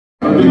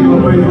week, so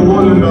praise the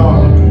Lord, and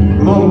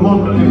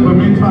Lord, in the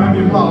meantime,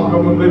 you come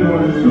and play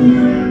more of this.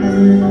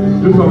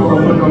 Just want to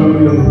look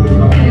hallelujah.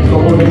 So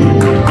holy.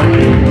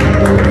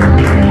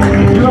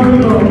 You know,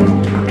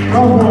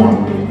 come on,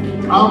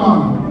 Aman,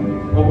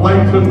 of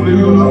light just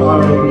living in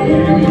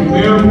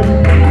there. I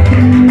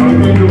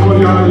thank the Lord,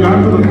 you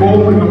answered the call,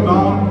 bring them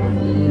down.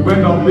 You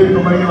went down there,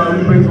 come back, and I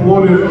praise the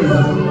Lord.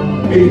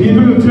 He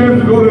took the church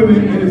to go to it,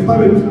 and he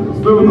started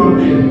serving on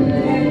there.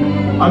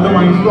 Under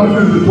my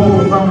instructions, the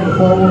 12 family to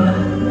follow.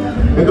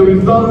 And the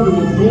result, it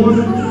was good.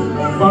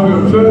 Family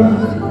of church.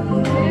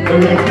 And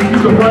you see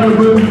the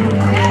Bible.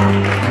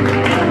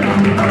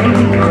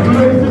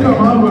 Today, see our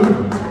heart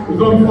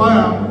is on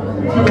fire.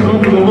 She was on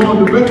to the Lord.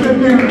 The best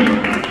thing,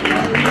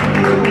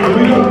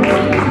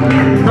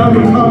 it's time to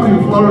come and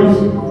flourish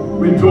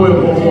with joy of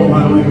all.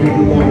 Hallelujah. Thank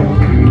you, Lord.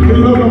 Can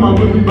you welcome my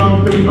good bound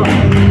to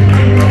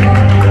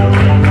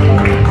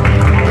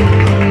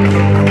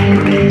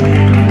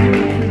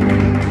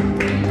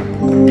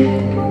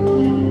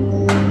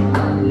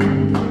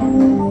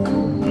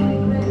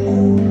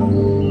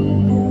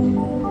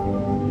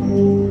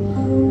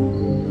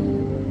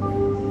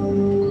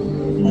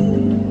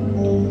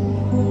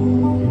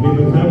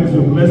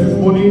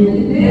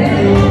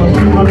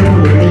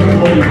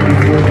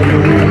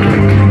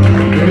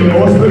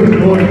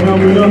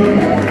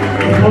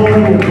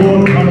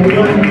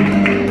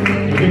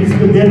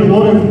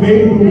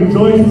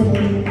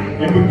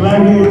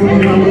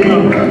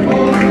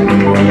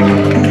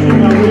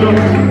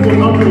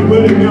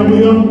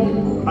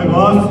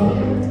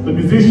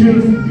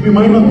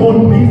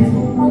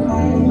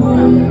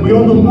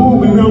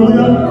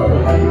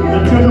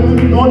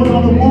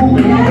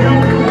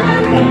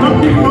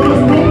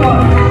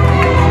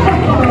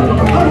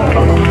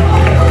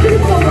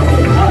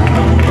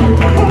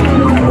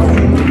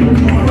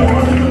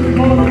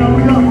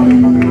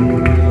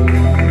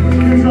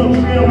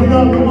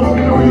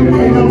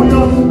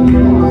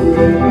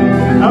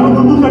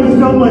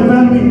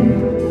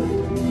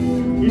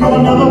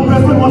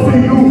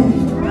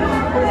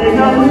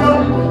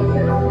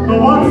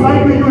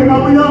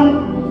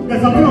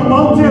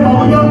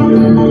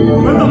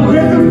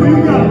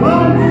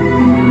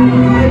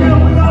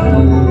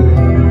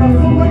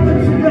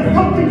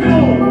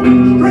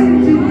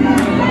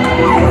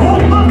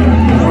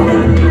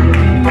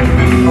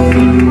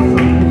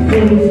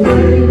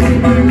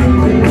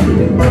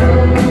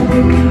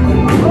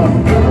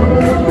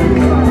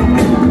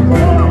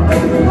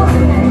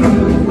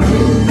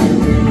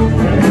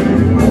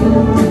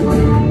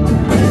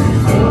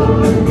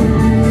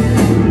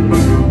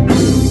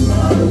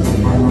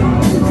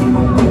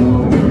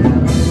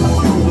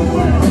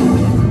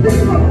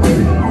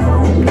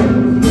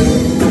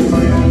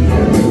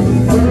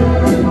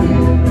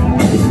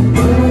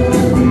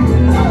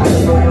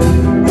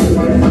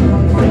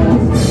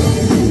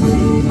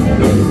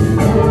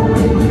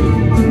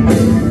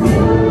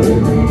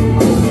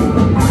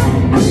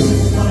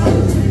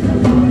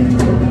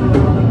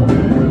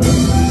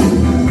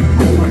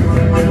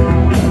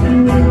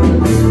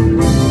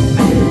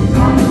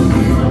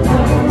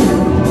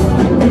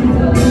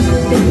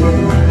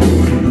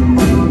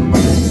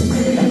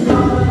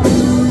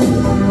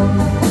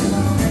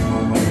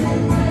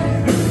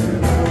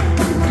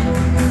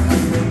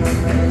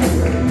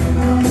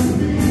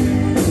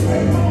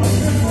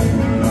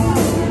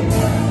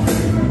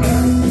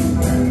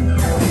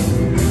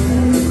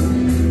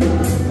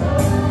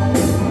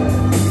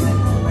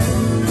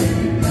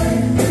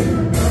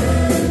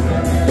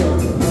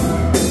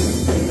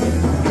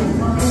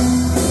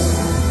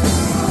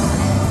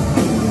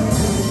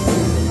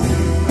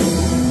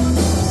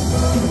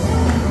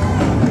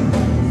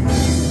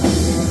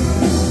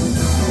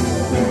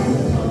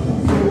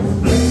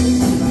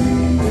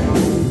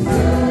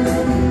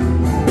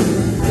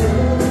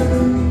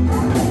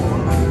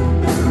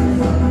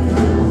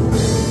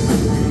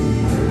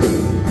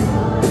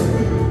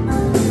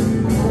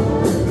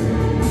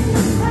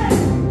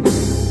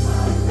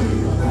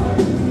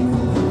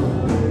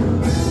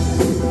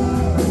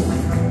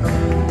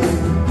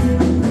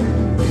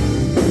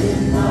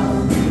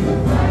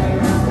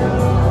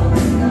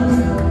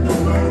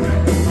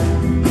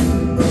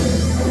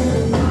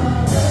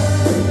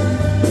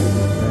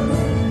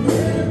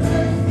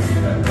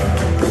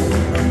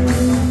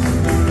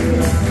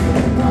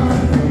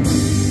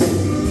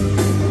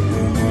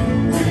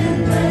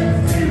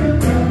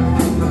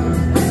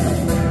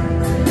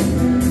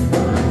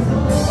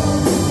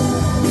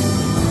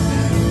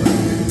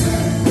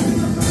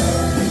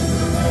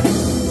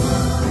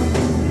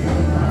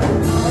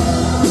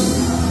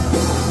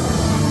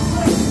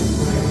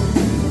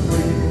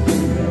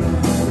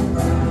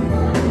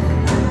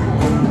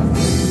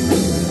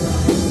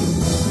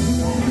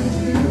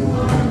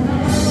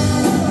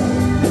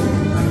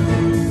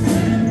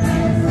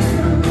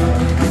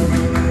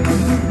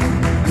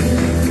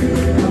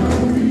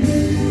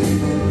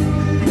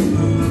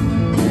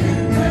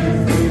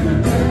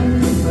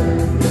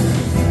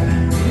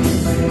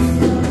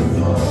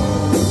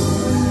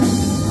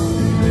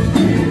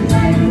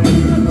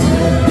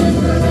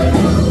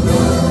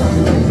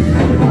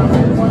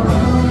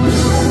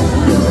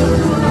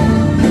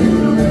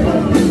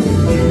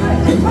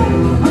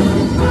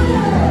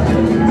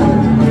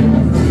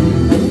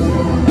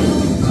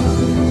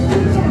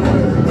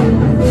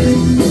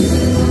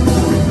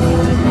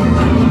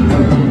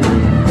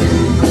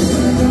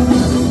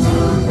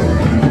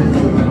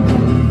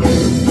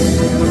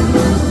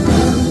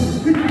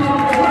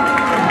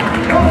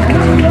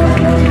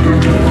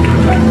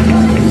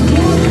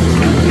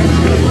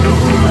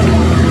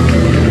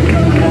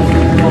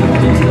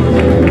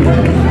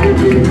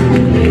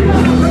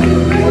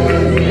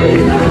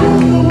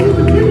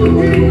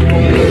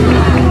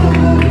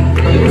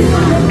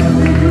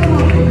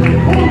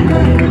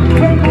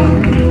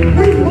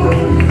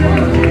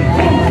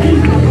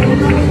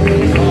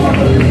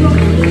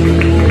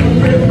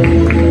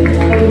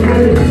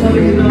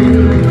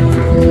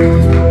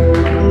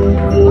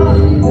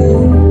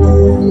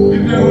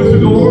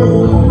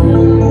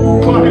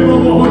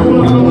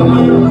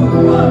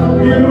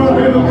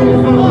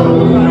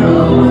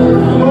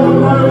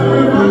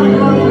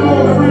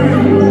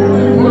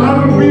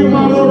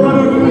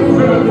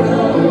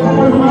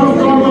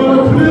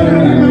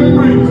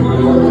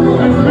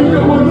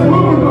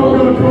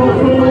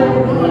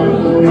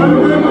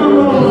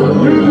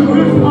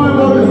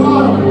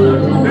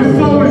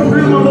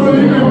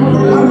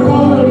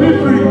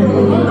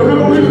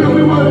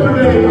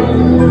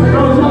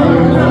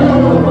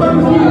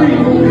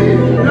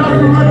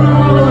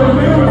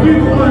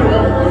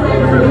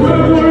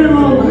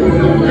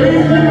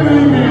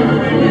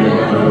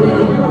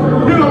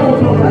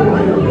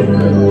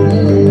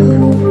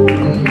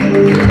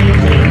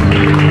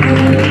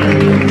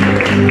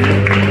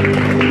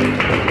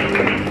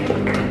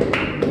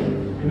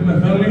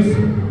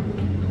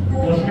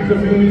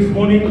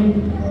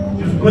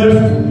blessed?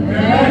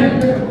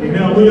 Amen. Amen.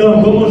 Hallelujah.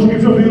 One more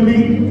scripture for you, me.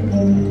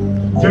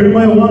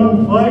 Jeremiah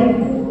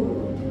 1:5.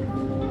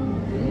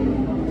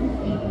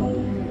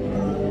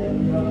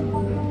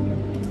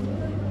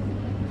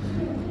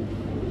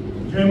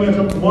 Jeremiah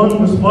chapter 1,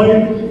 verse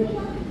 5.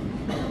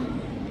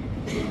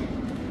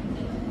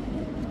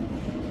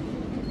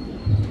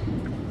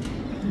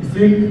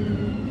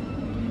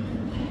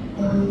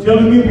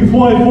 Telling me,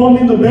 before I formed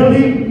in the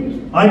belly,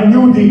 I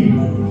knew thee.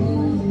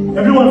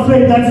 Everyone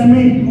say, that's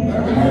me.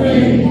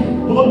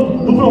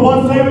 Look at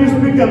one side when you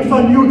speak, I'm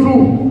son, you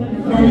too.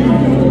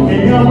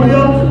 Amen,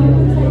 hallelujah.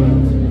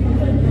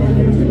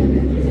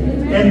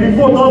 And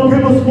before thou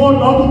camest forth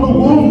out of the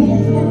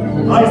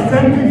womb, I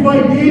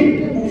sanctified thee,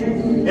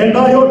 and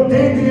I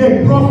ordained thee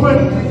a prophet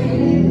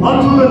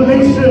unto the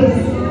nations.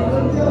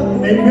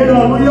 Amen,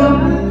 hallelujah.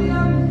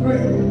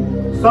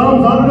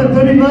 Psalms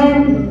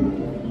 139.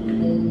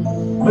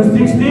 Verse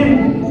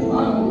 16.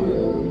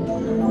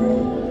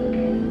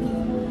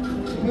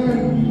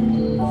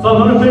 Psalm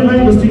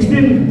 139, verse 16.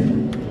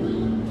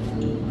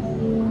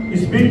 You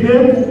speak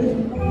there.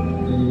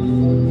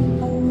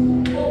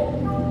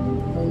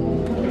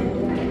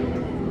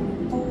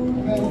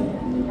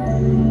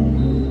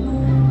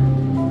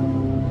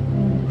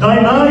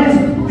 Thine eyes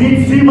did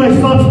see my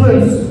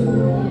substance,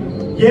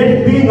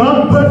 yet being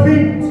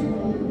unperfect,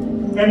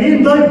 and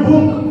in thy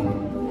book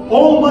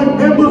all my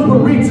members were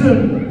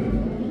written,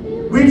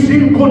 which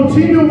in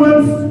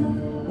continuance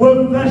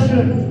were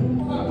fashioned,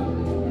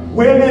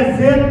 whereas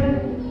yet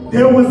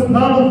there was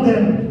none of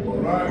them.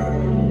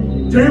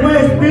 Right.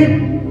 Jeremiah speak,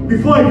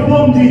 before I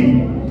formed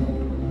thee.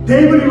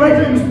 David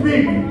writes and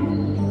speak,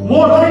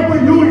 more like for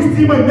you is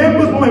see my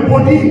members of my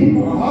body.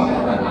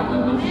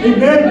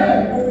 Amen.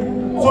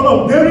 So the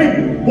very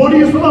body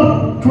is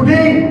not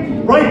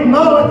today, right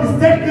now at this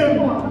second,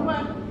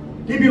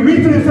 it be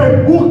written inside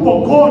a book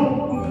for God.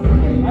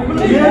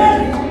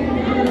 Yes.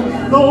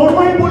 The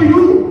Almighty for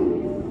you.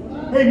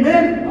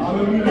 Amen.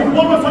 If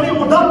God was telling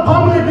you that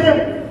family there,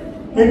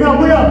 amen,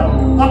 we are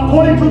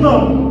according to the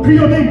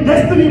preordained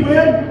destiny,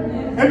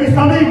 man, every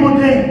Sunday you go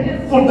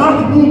there for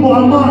that room or a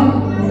man.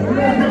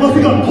 Because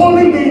he got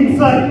calling me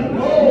inside.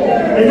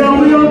 Amen,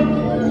 hallelujah.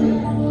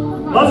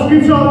 Last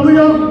scripture,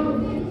 hallelujah.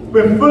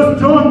 With 1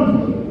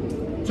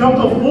 John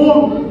chapter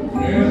 4.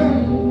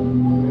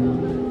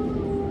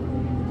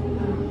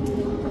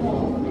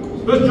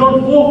 1 John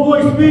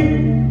 4 speak.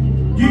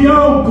 Ye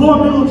are of God,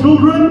 little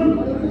children,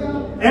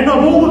 and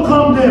have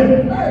overcome them,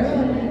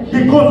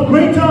 because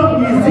greater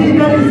is he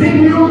that is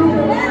in you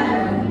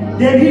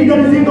than he that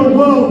is in the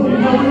world.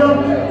 Hallelujah.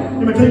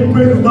 Let me take the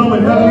praises down, my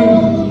family.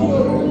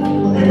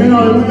 Amen.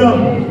 Hallelujah.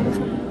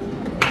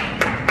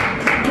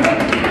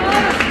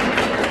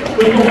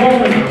 Praise the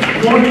Lord.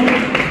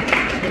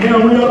 Amen.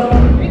 Hallelujah.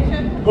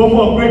 Go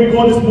for a great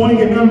God this morning.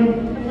 Amen.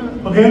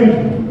 Again,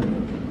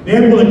 the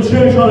end of the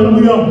church.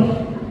 Hallelujah.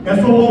 And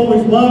so Lord, for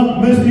his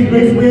love, mercy,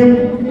 grace with him.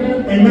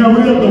 Amen.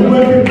 Hallelujah. The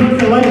word in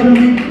God's life in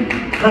me,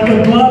 that the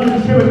blood and the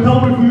shed of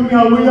Calvary for you.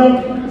 Hallelujah.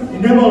 You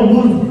never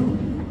lose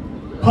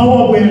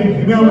power with him.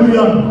 Amen.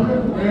 Hallelujah.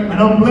 And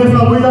I'm blessed.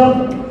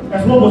 Hallelujah.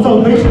 As well for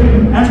salvation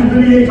in Acts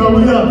 38.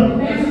 Hallelujah.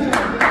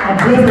 I'm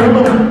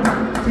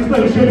blessed. Sister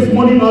and share this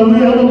morning.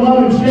 Hallelujah. Other love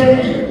and share.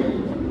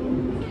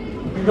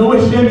 You know what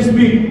share to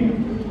speak.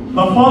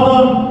 The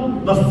Father,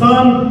 the Son,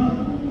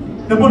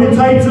 the body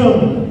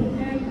title.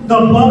 The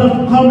blood of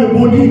come, the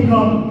body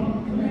come.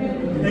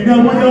 Amen.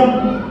 Hallelujah.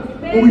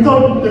 But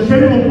without the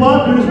shedding of blood,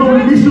 there is no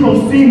remission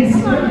of sins.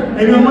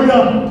 Amen.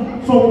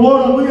 Hallelujah. So,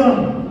 Lord, hallelujah.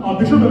 Our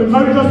Bishop will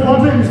encourage us one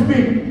time to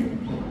speak.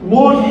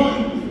 Lord,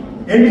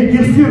 and it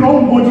gives you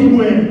own body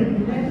way.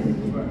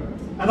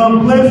 And I'm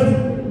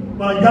blessed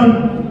by a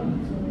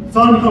young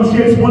son who comes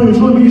here this morning in the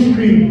children's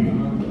ministry.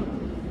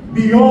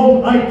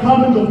 Behold, I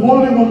come in the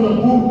volume of the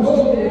book.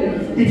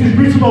 It is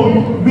written of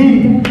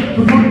me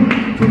to do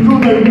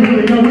the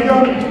will.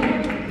 Hallelujah.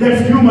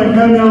 That's you, my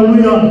family.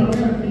 Hallelujah.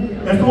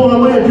 That's all.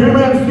 Hallelujah.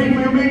 Jeremiah, speak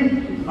for you.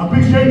 I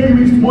appreciate you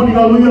this morning.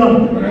 Hallelujah.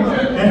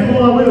 That's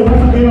all. Hallelujah.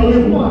 Once again,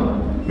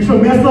 hallelujah. Bishop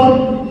Mesa,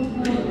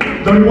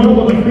 the reward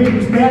of the faith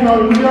to stand.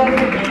 Hallelujah.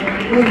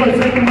 It was my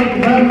second month to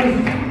have this.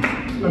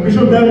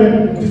 Bishop David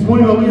this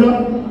morning. Hallelujah.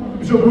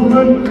 Bishop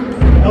Ruben,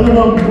 Elder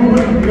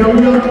Ruben.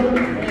 Hallelujah.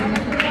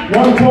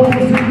 One talk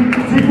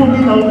speak for me.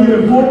 Hallelujah.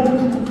 Four,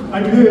 I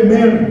believe in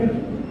Mary.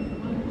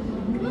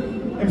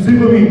 And speak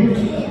for me.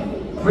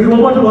 When you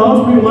walk to the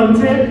house, we want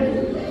to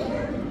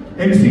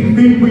and you see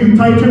faith when you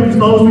tighten this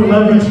house to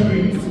 11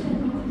 streets.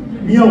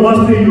 Me, I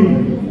was to you.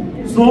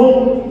 So,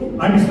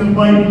 I'm still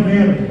fine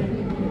there.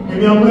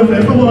 And I'm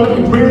blessed. I want to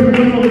praise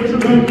because of the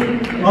children.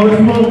 I was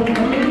small.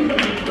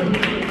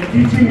 The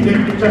teaching, the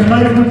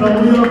chastisement,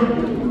 hallelujah.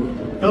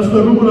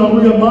 Elster Ruben,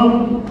 hallelujah, mom.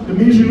 The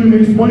ministry with me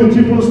this morning,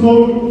 Chief of the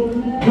Stone.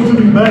 Good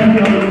to be back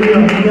here,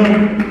 hallelujah.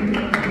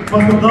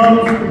 Pastor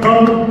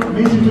Carl, the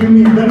ministry with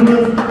me,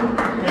 Evangelist.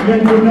 And then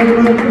your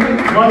neighbor,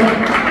 wife,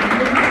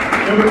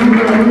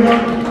 hallelujah,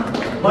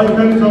 wife,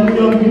 parents,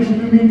 hallelujah, ministry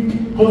to me,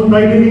 post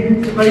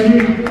Friday,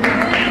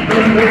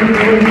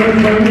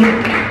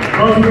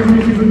 God's ministry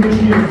is in this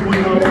year,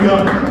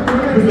 hallelujah,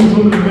 this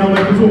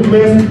is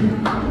blessed.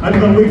 I'm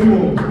going to wait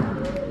for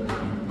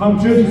come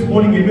church this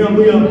morning. Amen.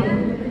 Hallelujah.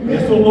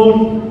 Yes, so Lord.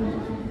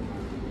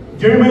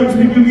 Jeremiah was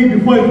speaking to me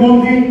before I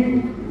formed thee.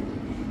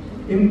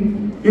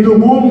 In the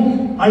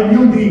womb, I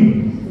knew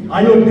thee.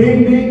 I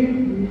ordained thee.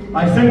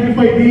 I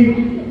sanctified thee.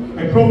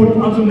 I prophet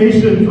unto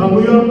nations.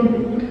 Hallelujah.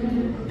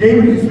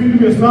 David is speaking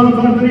to me in Psalm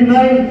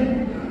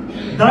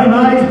 139. Thine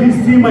eyes did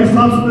see my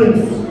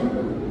substance.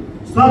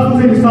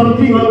 Substance is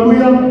something,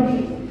 hallelujah,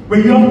 where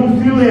you have to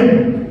feel it.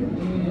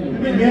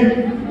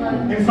 Amen.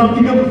 And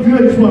something you have to feel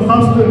it is for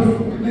substance.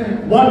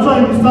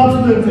 Water is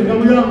substance,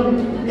 hallelujah.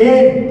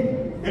 Air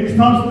and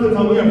substance,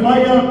 hallelujah.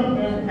 Fire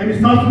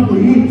and substance to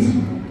heat.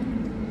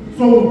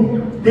 So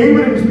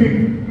David is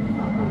speaking.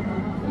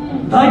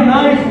 Thine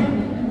eyes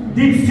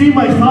did see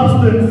my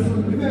substance.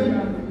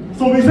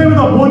 So we say with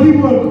the body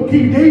word,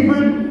 King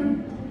David,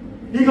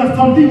 he got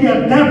something he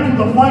adapted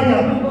to the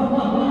fire.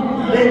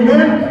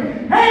 Amen.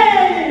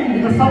 Hey! He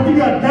got something he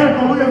adapted,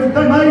 hallelujah.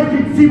 Thine eyes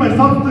did see my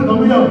substance,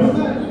 hallelujah.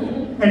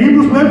 And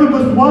Hebrews 11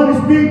 verse 1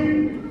 is big.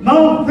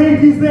 Now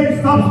faith is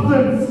a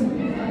substance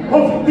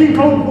of things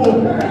hoped for.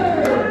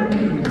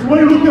 So when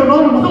you look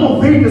around, what kind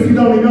of faith is he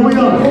down in,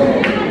 hallelujah?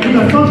 You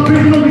got some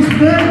faith on this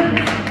stand.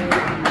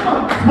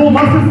 Small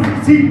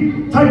mustard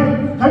seed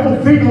type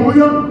of faith,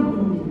 hallelujah.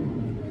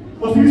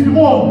 But see,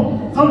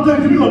 before,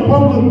 sometimes you got a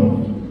problem.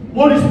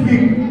 What is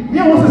big?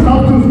 Yeah, what's the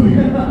substance big?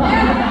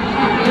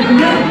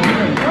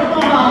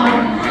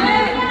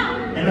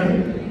 And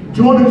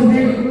John is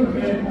saying,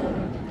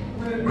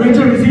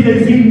 greater is he that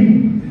is in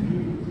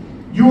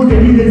you than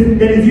he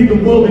that is in the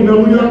world. And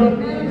hallelujah.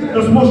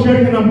 There's more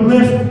sharing, and I'm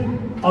blessed.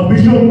 Our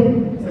bishop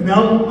and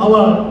our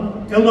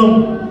elder,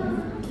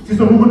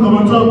 Sister Ruben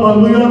Kamanta,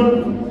 hallelujah,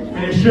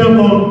 and share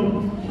about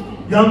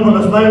young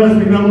brother Silas,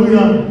 and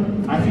hallelujah.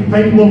 I think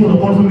thank you Lord for the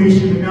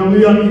confirmation, and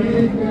hallelujah.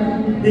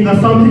 He got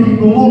something he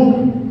can look.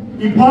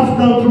 He passed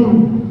down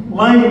through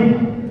line.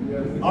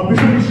 Our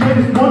bishop is sharing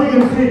this morning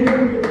and say,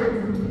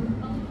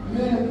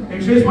 and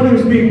shares morning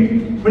and speak.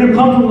 When it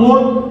comes to the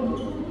Lord,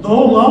 the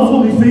whole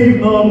household is saved,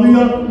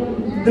 hallelujah.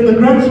 Then the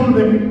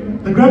grandchildren,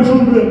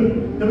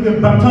 they will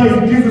get baptized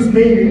in Jesus'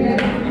 name.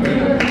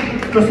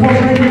 The small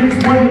name this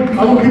morning, I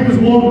won't keep this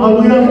long,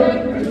 hallelujah.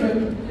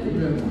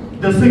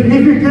 The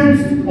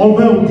significance of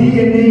our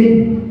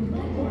DNA.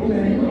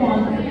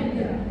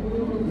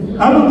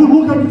 Have a good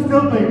look at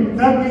yourself, my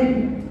family.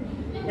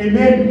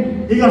 Amen.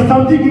 You got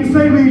something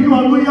inside with you,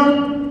 hallelujah.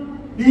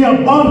 Be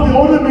above the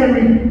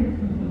ordinary.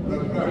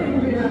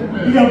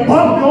 Be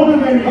above the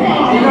ordinary.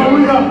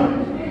 Hallelujah.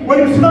 When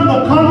you sit on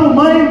the carnal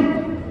mind,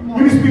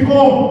 you speak,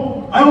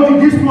 oh, I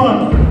only this one.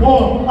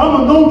 Oh,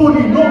 I'm a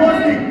nobody.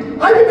 Nobody.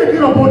 I didn't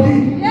get a body.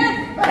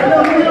 Yes.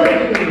 Hallelujah.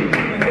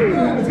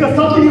 It's got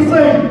something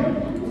inside.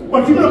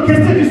 But you're going to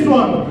catch this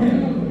one.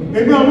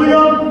 Amen.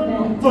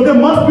 Hallelujah. So there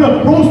must be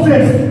a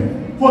process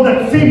for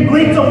that same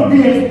grace to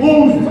be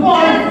exposed.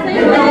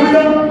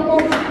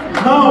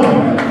 Now,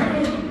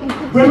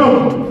 when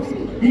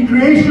in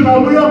creation,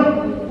 hallelujah,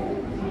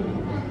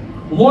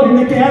 Lord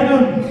make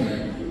Adam.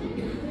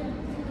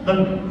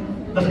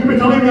 The scripture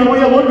telling me,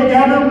 hallelujah, Lord make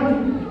Adam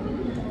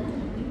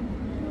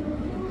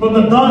from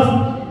the dust,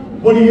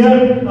 what he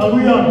had,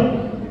 hallelujah.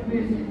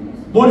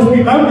 Lord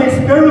speak, I will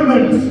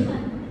experiment.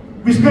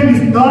 We spend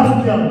this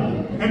dust there,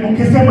 and we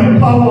can say my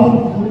power,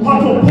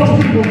 what was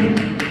possible.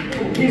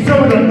 He said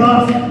with the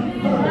dust.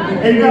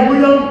 Amen,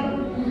 hallelujah.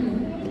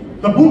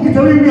 The book is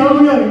telling me,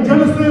 hallelujah, in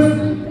Genesis,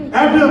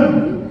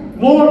 Adam,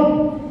 Lord,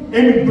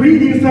 and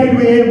breathed inside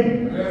with him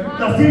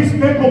the same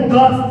speck of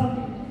dust.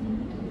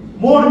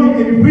 More than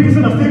he breathed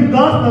in the same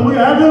dust,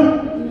 hallelujah,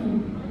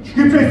 Adam,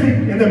 scripture says,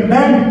 and the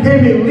man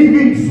became a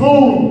living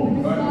soul.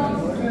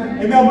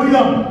 Amen,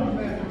 hallelujah.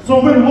 So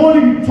when Lord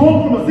he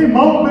talked from the same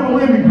mouth,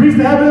 hallelujah, he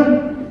breathed Adam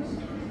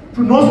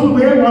to nostril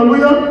with him,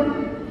 hallelujah.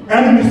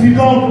 Adam is sit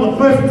down for the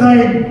first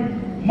time.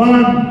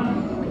 Man,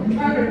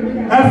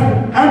 as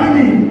Adam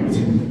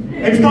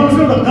and starts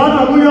with the God,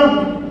 hallelujah.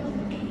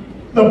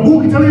 The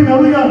book is telling me,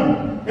 hallelujah,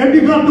 and we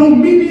got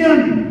dominion.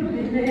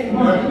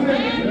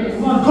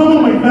 Come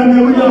on, my family,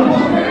 hallelujah.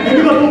 And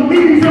we got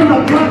dominion from the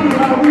God,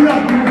 hallelujah.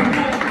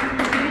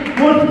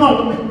 What's God?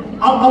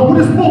 I'll put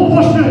a small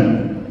portion,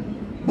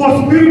 but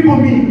spirit for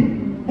me.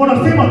 But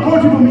the same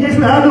authority for me, yes,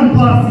 the Adam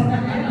passed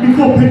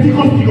before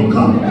Pentecost will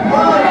come.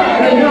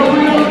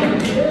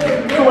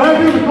 So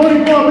Adam is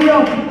calling for,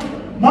 hallelujah.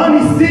 Man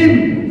is sin.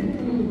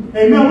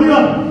 Amen.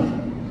 Hallelujah.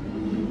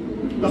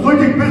 That's why it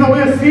takes place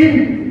away sin.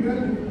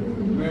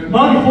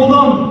 Man is fall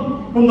down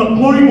from the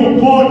glory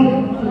of God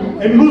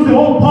and lose the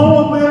whole power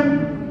of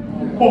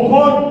man for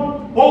God,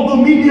 all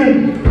dominion.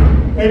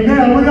 Amen.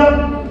 Hallelujah.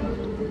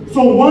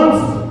 So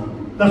once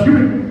the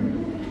scripture,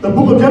 the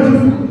book of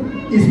Genesis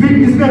is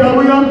speaking, he said,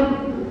 hallelujah.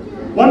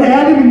 When they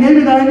had him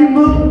named the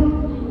animal,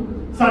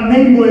 it's a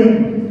name for him.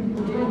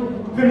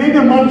 If you name a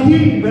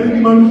monkey, then it's a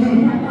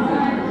monkey.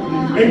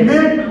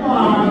 Amen.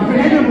 If you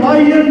name a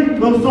lion,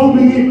 well, so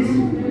be it.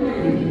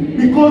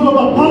 Because of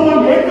the power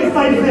we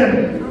exercise them.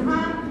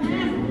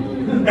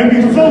 And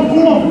we're so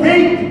full of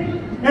faith.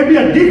 And we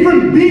are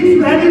different beings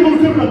to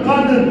animals in the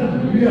garden.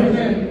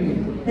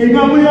 Amen,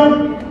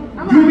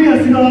 hallelujah. You me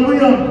as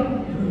hallelujah.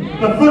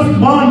 The first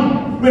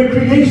man with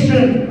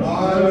creation.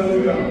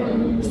 Hallelujah.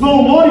 So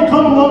Lord,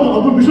 come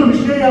along, Bishop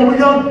Michelle,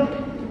 hallelujah.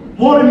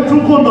 Lord, you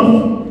took on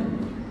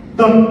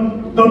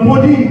the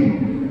body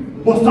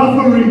was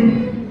suffering.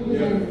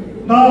 Yeah.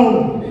 Now,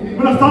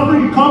 when the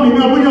suffering comes,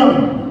 hallelujah.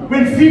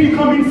 When sin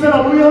comes inside,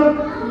 hallelujah.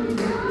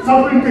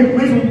 Suffering takes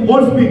place.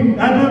 Lord speak,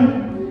 Adam,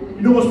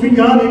 you don't want to speak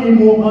God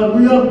anymore,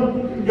 hallelujah.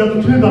 You have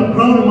to clear the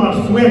ground of our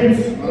sweat.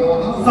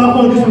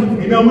 Suffer this one,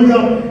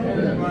 hallelujah.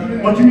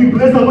 But you need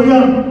blessed,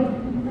 hallelujah.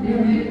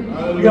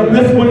 We are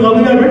blessed morning,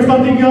 hallelujah. I read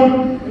something here.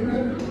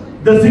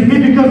 The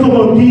significance of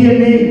our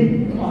DNA.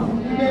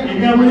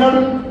 Hallelujah.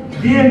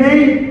 DNA,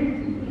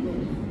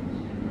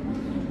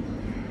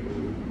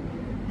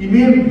 it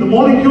means the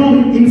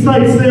molecule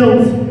inside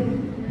cells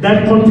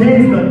that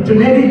contains the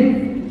genetic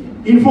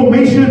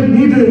information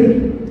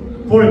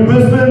needed for a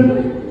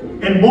person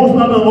and most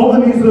other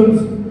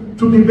organisms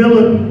to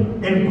develop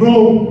and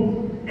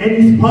grow, and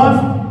is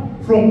passed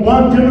from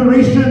one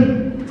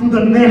generation to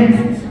the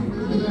next.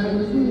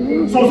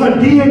 So the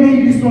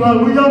DNA is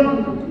hallelujah.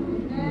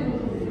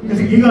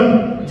 You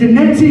got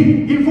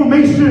genetic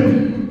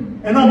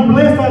information, and I'm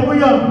blessed,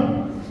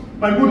 hallelujah.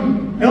 My good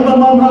elder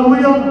mom,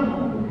 hallelujah.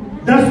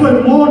 That's why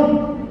Lord,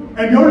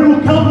 and your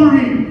little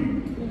Calvary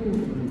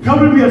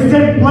be a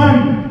set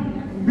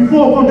plan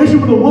before a foundation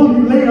of the world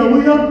you lay,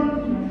 hallelujah.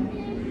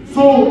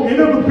 So in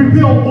order to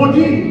prepare our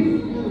body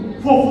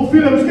for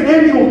fulfillment, the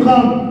enemy will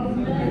come.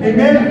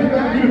 Amen.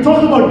 You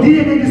talk about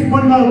DNA this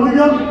morning,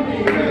 hallelujah.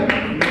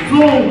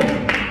 So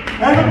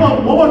and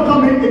about Noah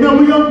coming,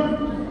 hallelujah.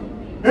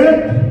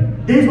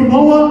 8 days from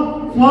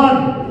Noah, flood.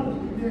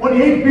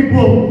 Only 8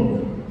 people.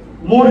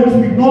 Lord, if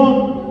we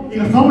know,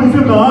 if somebody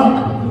said the ark,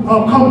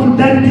 I'll come to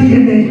that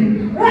DNA.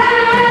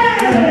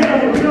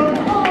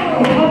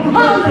 I'll come to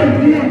that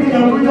DNA,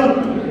 hallelujah.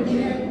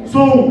 So,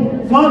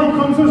 flood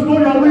comes to the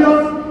story, hallelujah.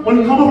 When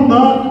you come from the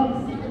ark,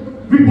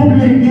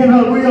 repopulate again,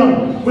 hallelujah.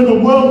 With the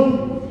world.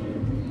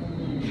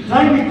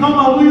 Time we come,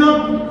 hallelujah.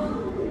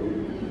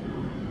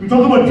 We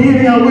talk about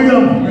DNA,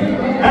 hallelujah.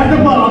 After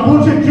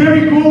approaching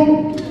Jericho,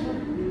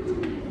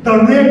 the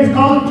red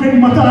scarlet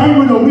training matter I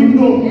with a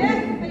window.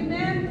 Yes,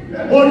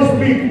 amen. Lord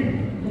speak.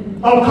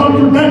 I'll come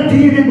to that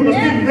DNA with a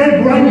stick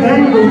red right there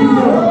in the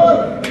window.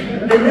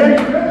 Amen.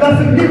 That's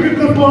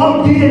significant for our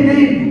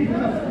DNA.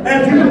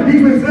 As human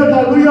beings,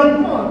 hallelujah.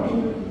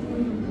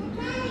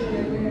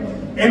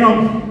 And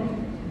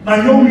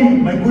Naomi,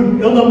 my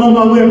good elder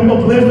mama, we are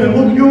blessed. I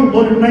hope you,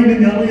 Lord, reminded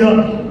me, hallelujah,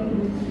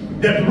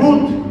 that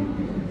Ruth.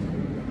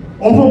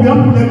 Also, we have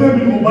to never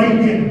be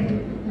obedient.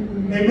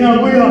 Amen,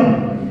 hallelujah.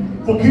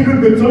 For Kindred,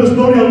 we tell the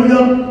story,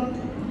 hallelujah.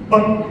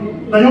 But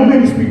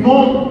Naomi speak,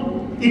 Lord,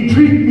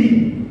 entreat me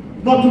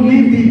not to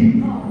leave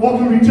thee, or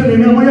to return.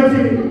 Amen,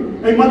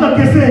 hallelujah. And Mother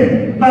can say,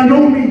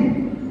 Naomi,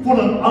 for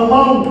the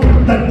allow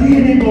that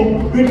DNA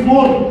of great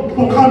Lord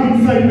to come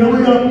inside,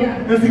 hallelujah.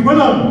 And say,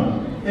 brother,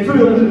 and so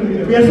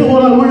we are so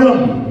hallelujah.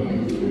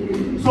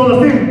 So the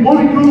same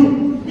molecule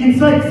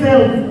inside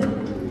cells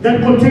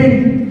that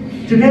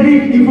contain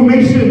genetic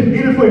information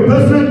needed for a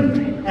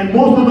person and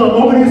most of the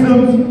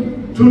organisms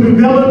to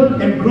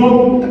develop and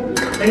grow,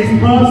 and is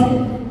passed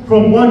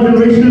from one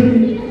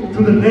generation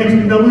to the next.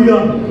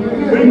 Hallelujah.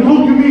 When you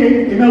look to me,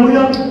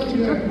 hallelujah,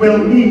 well,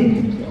 me,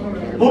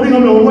 holding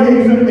on the way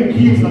is going to make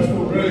keys, that's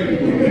all.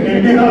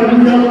 And then,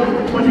 hallelujah,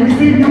 but you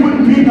receive human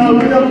being,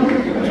 hallelujah.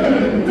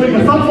 So in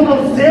some sort of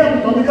cell,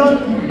 hallelujah,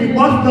 it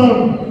passed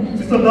down,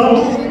 Sister Down,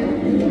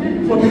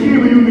 for the year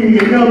you mean,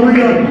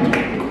 hallelujah,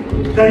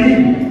 that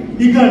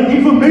he got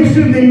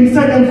information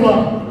inside them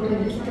for.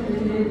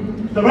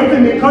 The right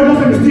thing, they encourage us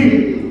to see,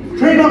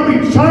 train up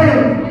a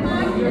child.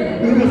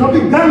 There's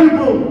something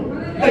valuable.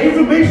 The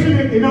information,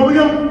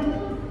 hallelujah,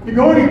 it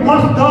already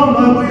passed down,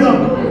 hallelujah.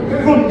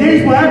 From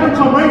days where Adam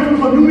come right through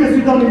from New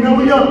Year's down,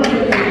 hallelujah.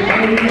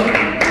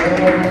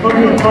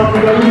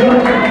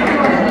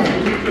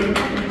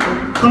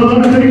 Psalm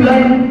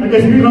 139, I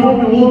guess we now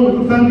open the Lord with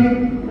the family.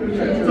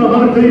 Psalm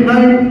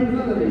 139.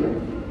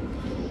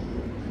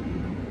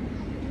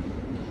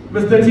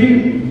 Verse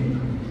 13.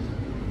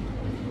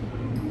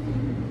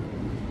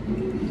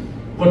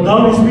 For thou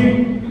is me,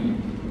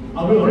 I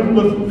will read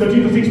verse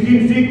 13 to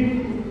 16, see.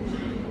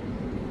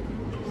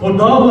 For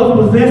thou wast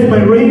possessed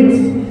by reins,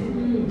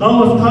 thou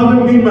wast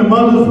covered me in my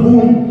mother's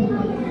womb.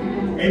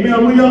 Amen,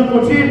 hallelujah.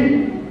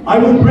 14. I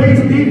will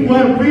praise thee, for I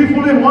am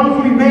fearfully and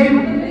wonderfully made.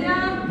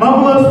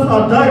 Marvelous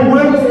are thy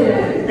works,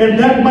 and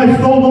that my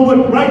soul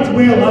knoweth right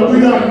well.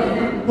 Hallelujah.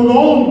 For the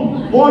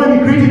whole born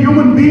and created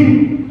human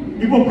being,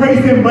 you will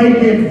praise him by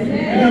him.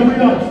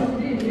 Hallelujah.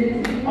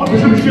 Our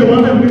Bishop Michelle,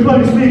 one time before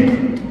I speak,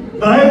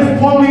 the highest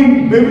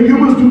calling maybe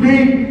humans today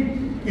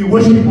is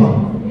worshiper.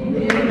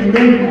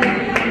 Amen.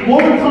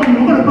 Woman come,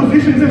 look at the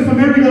positions in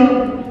Samaria,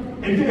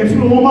 and say,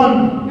 oh man,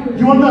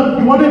 you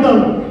wanted the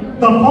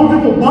fountain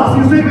for bus,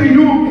 you say to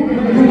you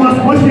must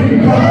worship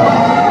him.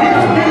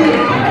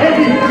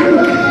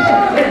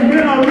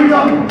 Amen,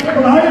 hallelujah.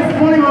 For the highest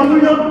calling,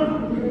 hallelujah,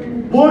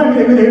 born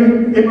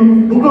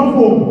in local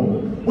form,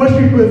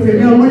 worshippers,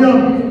 hallelujah.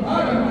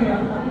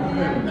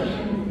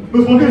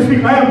 Because for this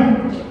week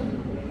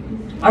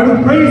I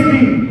will praise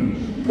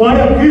thee, for I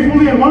am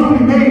fearfully and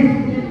wonderfully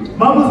made.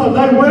 Marvelous are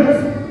thy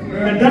works,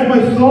 and that my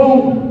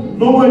soul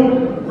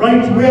knoweth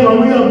right well.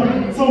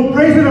 Hallelujah. So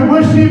praise and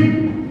worship,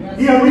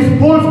 he has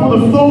response for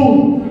the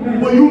soul,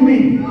 for you me.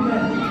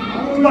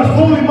 Your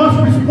soul must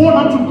respond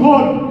unto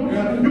God.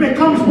 You may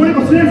come this morning,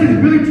 because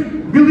is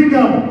building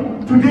up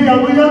today,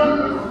 hallelujah.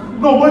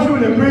 No worship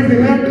and praise,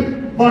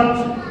 amen.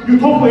 But you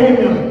talk for him,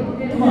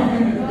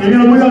 amen,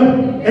 hallelujah.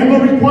 And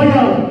will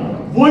require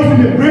voice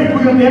in the breath for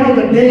you at the end of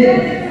the day.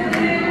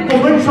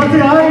 Because when you shall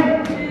say I,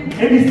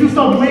 and he still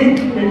start late,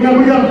 and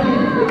hallelujah.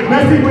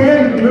 Blessing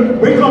for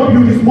wake up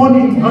you this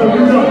morning,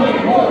 hallelujah.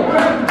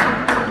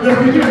 Just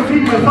begin to see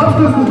my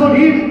substance was not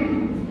hid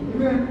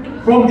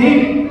from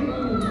thee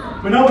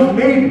when I was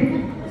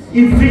made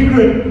in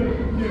secret.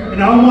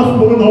 And I almost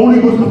spoke the Holy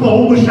Ghost because I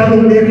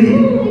overshadowed Mary.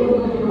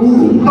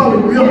 Ooh,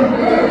 hallelujah.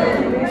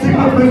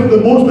 Secret place of the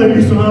Most High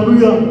Listen,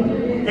 hallelujah.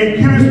 And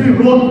curiously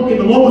wrought in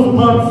the lowest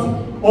parts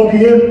of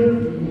the earth.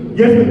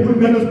 Yes, the good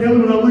man is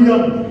element,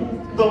 hallelujah.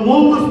 The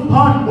lowest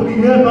part of the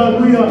earth,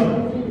 hallelujah.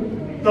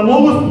 The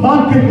lowest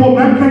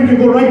mankind can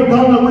go right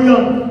down,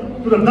 hallelujah,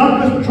 to the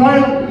darkest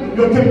trial,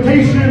 your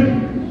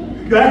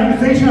temptation, your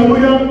accusation,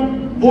 hallelujah.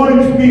 Lord,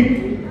 and speak.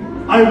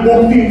 I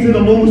walked into the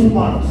lowest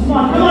parts. Come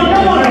on.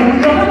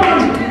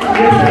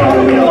 Yes,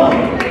 hallelujah.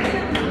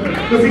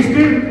 Verse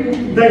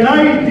 16, thine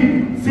eye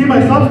did see my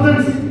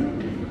substance,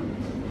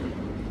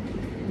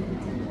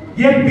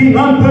 yet being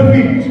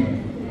unperfect,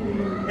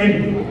 and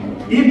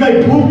in thy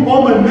book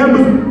all my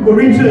members were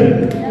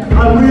written.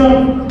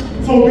 Hallelujah.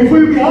 So before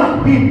you be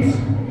heartbeat,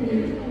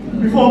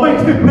 before I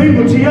expect brain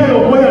for GI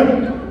or where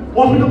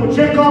hospital for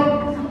checkup,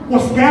 for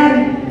scan,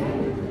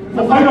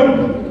 for find out,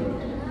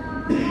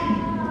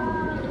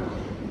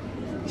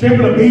 check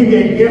for the baby, I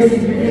guess.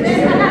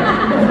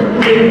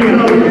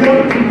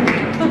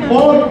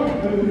 All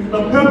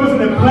the purpose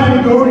and the plan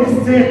is already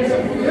set.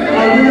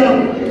 Hallelujah.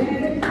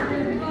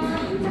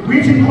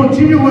 Reaching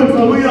continuance,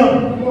 hallelujah,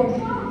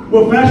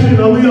 for fashion,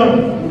 hallelujah.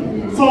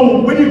 So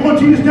when you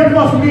continue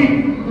steadfastly,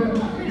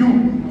 you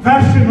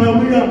fashion,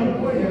 hallelujah.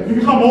 You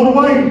become all the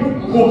way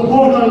for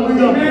God,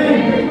 hallelujah.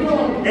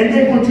 And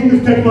then continue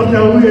steadfastly,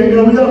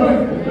 hallelujah.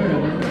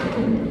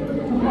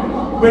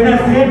 When I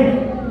said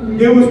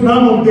there was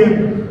none of them,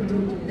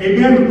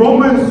 amen.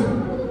 Romans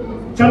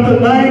chapter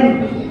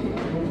 9.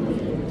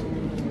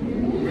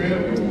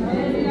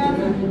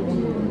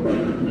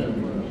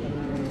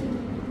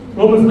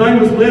 Romans 9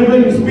 verse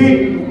 11, you speak.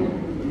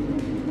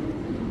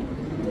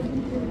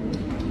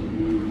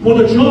 For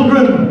the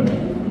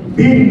children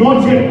being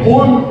not yet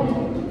born,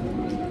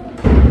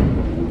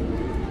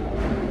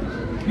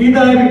 neither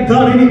having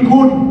done any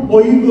good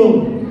or evil,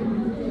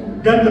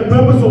 that the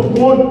purpose of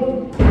God,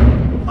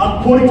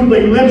 according to the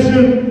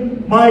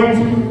election, might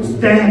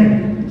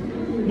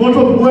stand. Not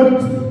of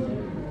works,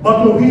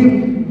 but of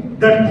him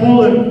that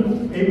calleth.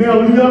 Amen,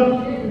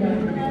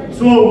 hallelujah.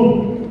 So,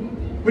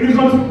 when he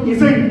comes, he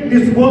said,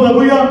 this world,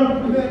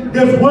 hallelujah,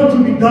 there's work to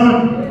be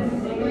done.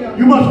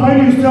 You must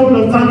find yourself in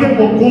a target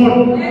for God.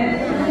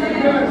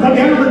 At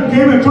the end of the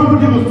day, when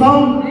trumpet will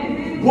sound,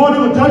 God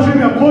will judge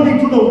you according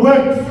to the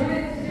works.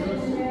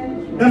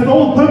 That's the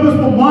whole purpose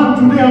for man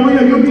today,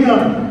 hallelujah. You here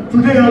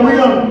today,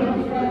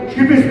 hallelujah.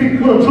 Scripture speaks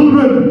for the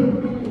children,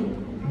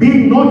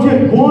 being not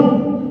yet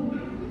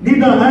born,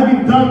 neither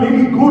having done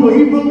any good or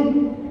evil,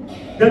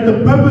 that the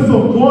purpose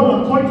of God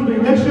according to the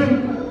election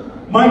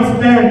might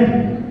stand.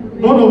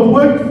 Not of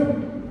works,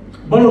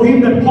 but of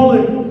him that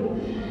calleth.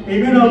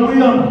 Amen,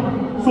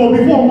 hallelujah. So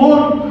before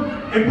Lord,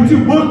 and put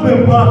your work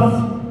by path.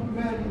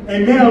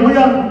 Amen,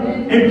 hallelujah.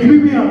 And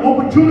giving me an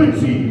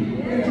opportunity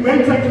to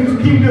enter into his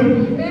kingdom.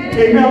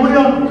 Amen,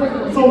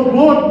 hallelujah. So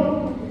Lord,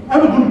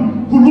 have a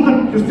good look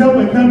at yourself,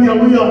 my family,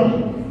 hallelujah.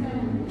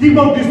 Think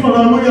about this one,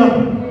 hallelujah.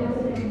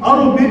 Out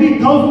of many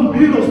thousands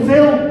billion of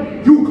sale,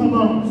 you come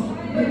out.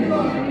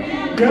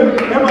 Yeah?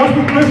 Ask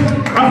the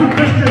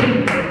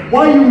question,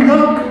 why you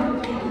young?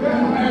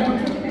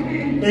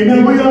 Amen,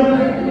 hallelujah.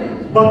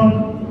 But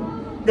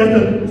there's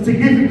a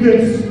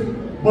significance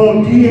about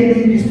DNA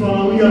this one,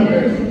 hallelujah.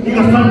 He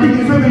got something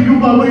inside of you,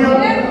 hallelujah,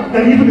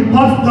 that needs to be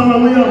passed down,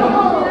 hallelujah.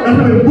 That's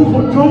why the book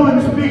of Joel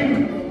and speak.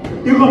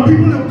 You got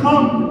people that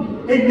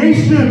come, a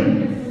nation.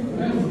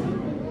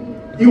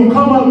 You will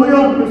come,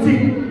 hallelujah, and see.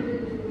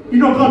 You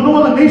know, God, no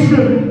other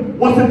nation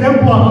was an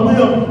empire,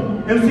 hallelujah.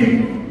 And see,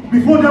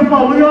 before them,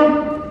 hallelujah,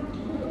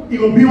 it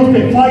will be with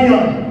the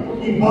fire.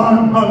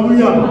 Iman,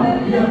 hallelujah.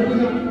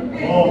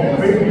 Oh,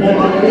 praise the Lord,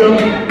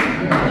 hallelujah.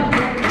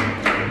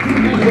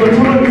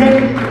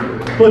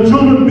 For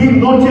children being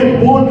not yet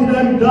born, neither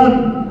having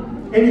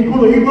done any good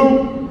or evil,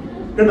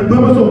 that the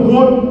purpose of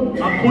God,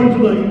 according to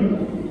the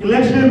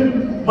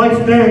election, might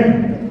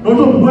stand. Not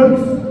of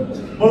works,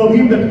 but of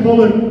him that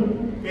calleth.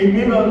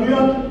 Amen,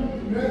 hallelujah.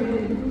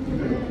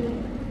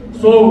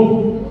 So,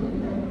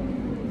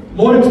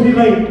 Lord, it's me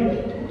like,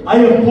 I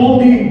have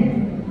called thee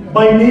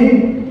by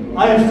name,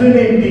 I have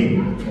surnamed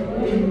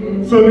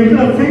thee. So we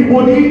cannot think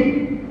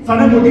body,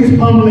 sana body is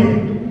family.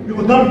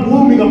 Because that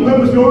womb, you got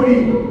purpose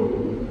already.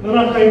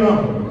 Not right now.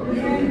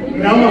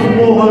 And I must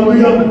know,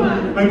 hallelujah.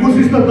 My good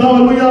sister,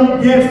 hallelujah.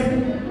 Yes.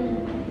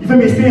 If I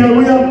may say,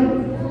 hallelujah,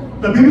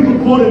 the biblical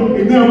code,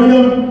 amen,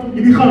 hallelujah,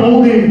 if you can't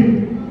hold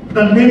in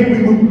the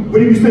name,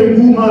 when you say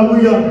womb,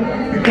 hallelujah,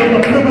 because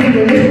the purpose of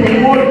the nation of the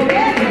Lord,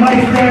 you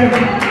might stand.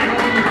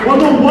 Well,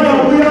 no, why,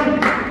 hallelujah?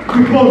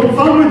 Because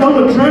somewhere down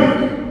the track,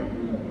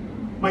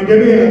 my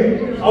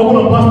baby, I want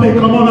a pastor to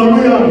come on,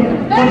 hallelujah.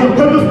 But the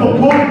purpose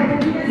of God,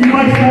 you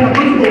might stand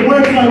according to the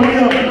words,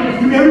 hallelujah.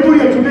 Give everybody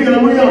here today,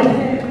 hallelujah.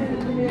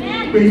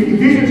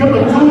 Ephesians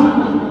chapter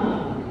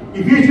 2,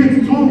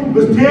 Ephesians 2,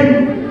 verse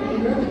 10.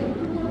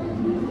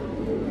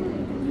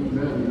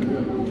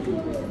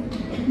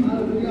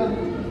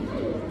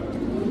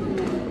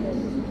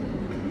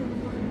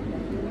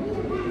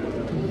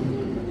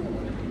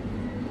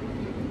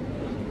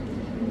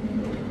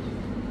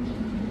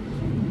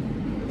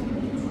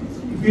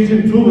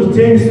 Ephesians 2 verse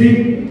 10, see,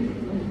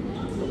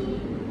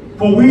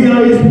 for we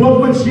are his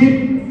workmanship,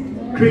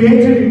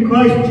 created in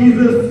Christ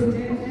Jesus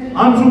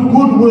unto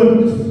good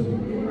works,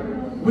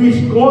 which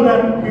God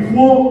had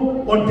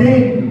before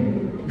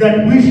ordained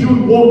that we should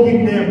walk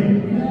in them.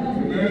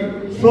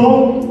 So,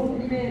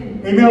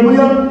 amen,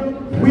 hallelujah,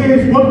 we are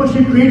his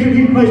workmanship created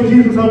in Christ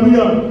Jesus,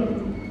 hallelujah.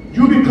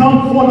 You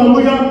become forth,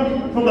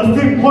 hallelujah, from the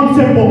same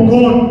concept of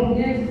God.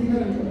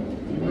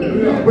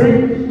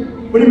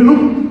 When you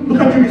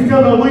look at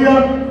yourself,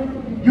 hallelujah,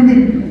 you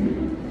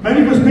mean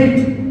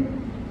manifestation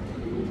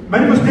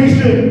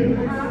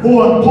for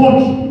a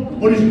torch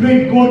for this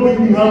great God with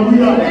you,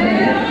 hallelujah.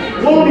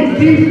 All the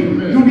king,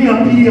 you be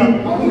appear.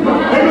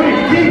 Every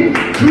king,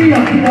 tree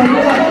appear,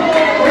 hallelujah.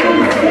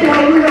 Every say,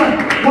 hallelujah,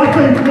 what's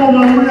the form,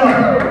 hallelujah.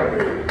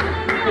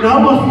 And how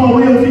much more,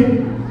 hallelujah, see,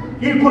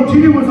 in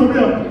continuous,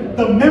 hallelujah,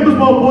 the members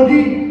of our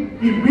body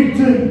is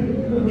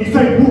written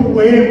inside book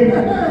for him.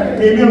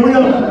 Amen,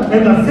 hallelujah.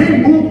 And the same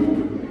book,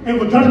 and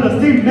we're judging the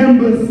same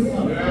members.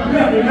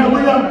 Amen,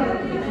 hallelujah.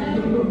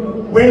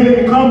 When they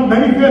become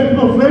manifest in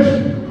our flesh,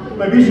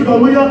 my bishop,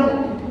 hallelujah.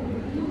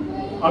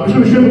 Our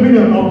bishop is sharing with me,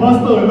 our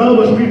pastor,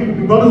 Evangelist,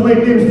 the brothers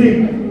make names sing.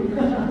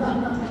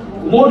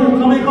 Lord, you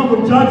come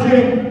for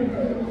judging.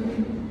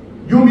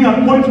 You be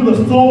according to the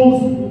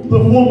soul's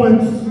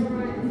performance.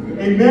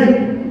 Amen.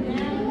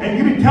 And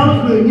give it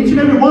talent to each and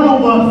every one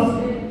of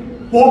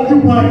us for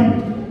occupy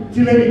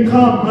till they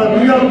come.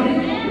 Hallelujah.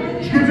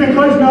 Scripture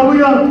encourages,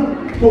 hallelujah.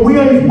 For we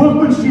are his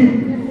workmanship,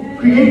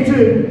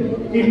 created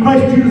in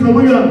Christ Jesus,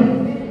 hallelujah.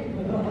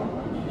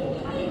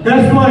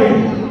 That's why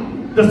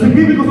the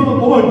significance of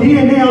our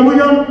DNA,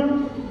 hallelujah,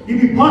 it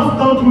be passed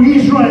down to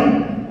Israel.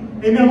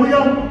 Amen,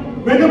 hallelujah.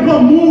 When the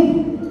people move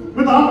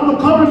with the ark of the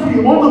covenant,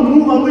 they want to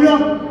move, hallelujah.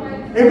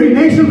 Every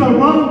nation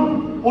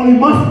around only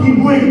must give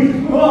way.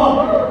 Oh,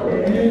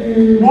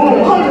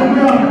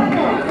 hallelujah.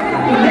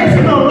 The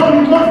nation around,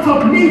 you must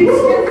submit.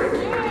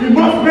 You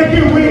must make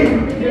it way.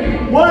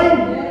 Why?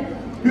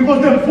 Because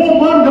the four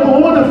men that were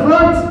over the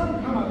front,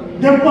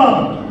 they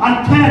were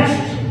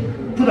attached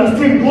to the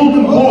same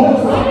golden box.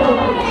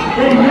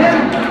 Amen.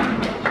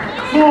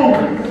 So,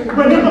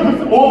 whenever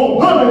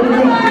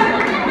hallelujah.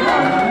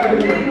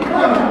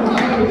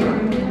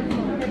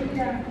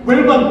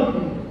 Whenever,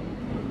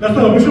 that's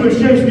why Bishop is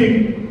sharing,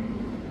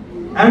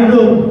 and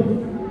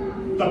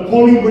the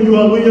calling when you are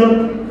hallelujah,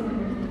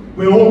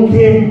 we all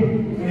came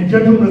in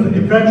gentleness and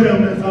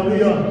evangelist,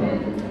 hallelujah.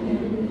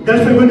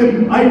 That's why when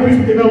the high priest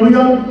came,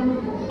 hallelujah,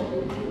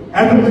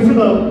 and the priest of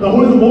the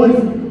holies of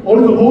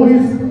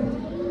holies,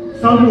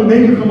 sounded the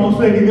angel come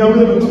outside, and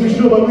hallelujah, but to be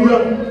sure,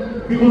 hallelujah,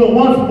 because of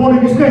once born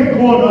in this day,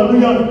 God,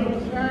 hallelujah,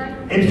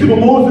 and Super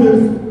Moses,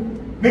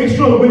 make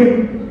sure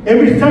when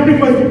every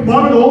sacrifice is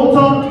burned at the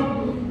altar,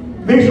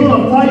 make sure the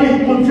fire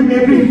consumes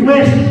every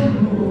flesh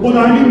for the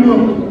animal.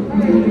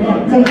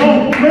 For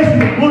God, flesh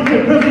is born in the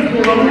presence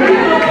of God.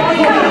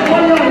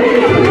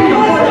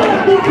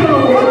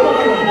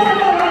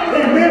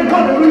 Amen,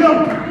 hallelujah.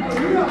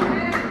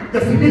 The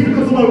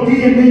significance of our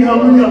DNA,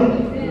 hallelujah.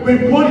 When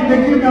God is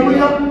making,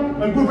 hallelujah,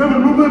 my good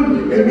Reverend Ruben,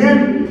 amen.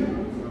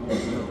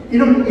 You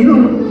know,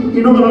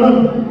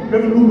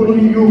 Reverend Ruben,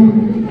 only you.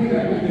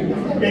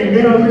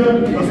 Amen, hallelujah.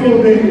 That's all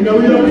they,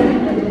 hallelujah.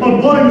 But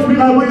God is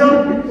speaking, hallelujah.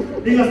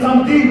 There is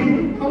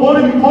something, God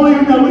is calling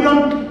you, hallelujah,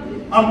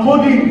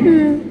 according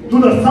to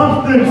the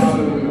substance.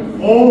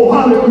 Oh,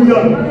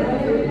 hallelujah.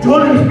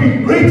 God is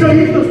speaking, greater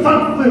is the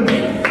substance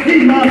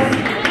in us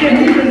than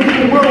he is in the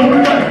world,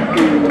 hallelujah.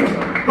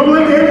 Don't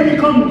let the enemy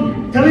come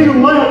telling you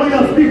lie,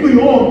 hallelujah, speak for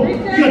you all.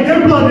 You're a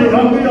Templar there,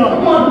 hallelujah.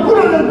 Put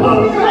on the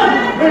power.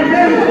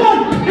 Amen.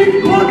 If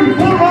God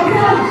before us,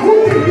 who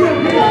is here?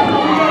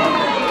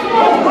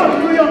 Oh,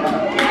 hallelujah.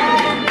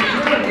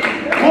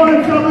 God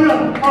is, hallelujah,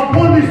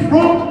 upon this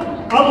rock,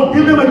 I will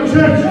build them a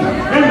church,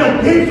 and the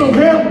gates of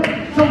hell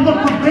shall not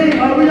prevail,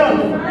 hallelujah.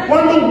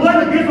 Wonder why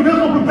the gates of hell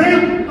shall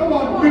prevail?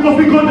 Because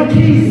we got the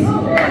keys.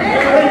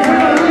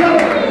 Hallelujah.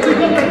 We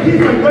got the keys,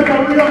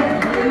 hallelujah.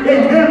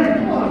 Amen.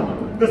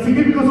 The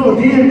significance of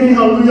DNA,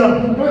 hallelujah.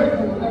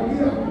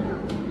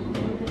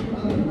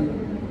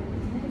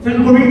 2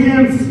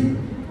 Corinthians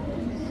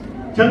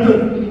chapter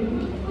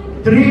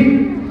 3,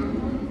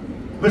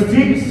 verse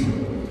 6.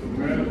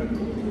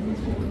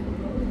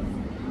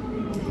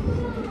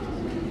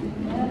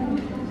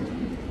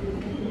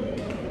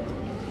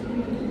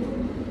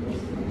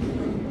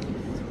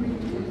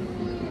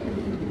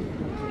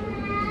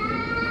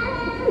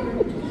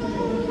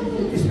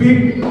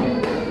 speak,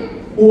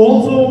 who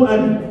also,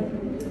 and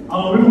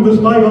I'll remove this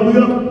slide,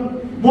 hallelujah,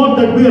 not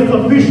that we are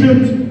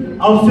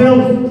sufficient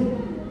ourselves,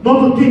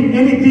 not to think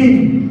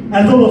anything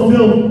as of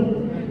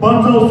ourselves, but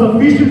our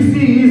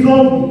sufficiency is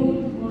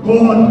of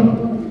God.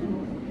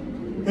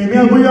 Amen,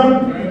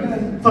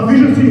 hallelujah.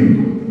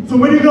 Sufficiency. So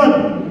when you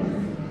got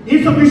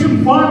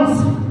insufficient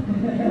funds,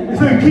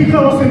 it's like kick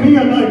out of me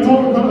and I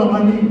talk about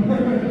money.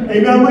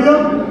 Amen,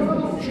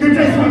 hallelujah.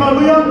 Scripture is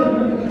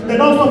hallelujah, that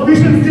our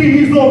sufficiency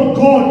is of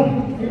God.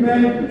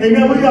 Amen,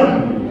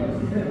 hallelujah.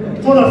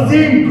 So the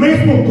same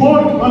graceful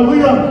God,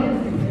 hallelujah,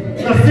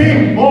 the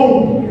same,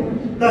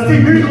 the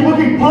same miracle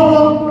working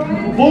power,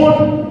 Lord,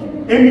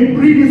 and it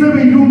breathes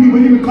every you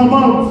when you come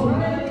out.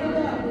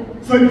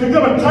 So if you take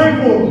up a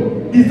time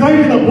for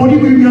designing the body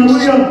with me,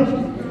 hallelujah,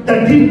 the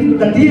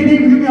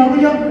DNA with me,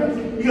 hallelujah,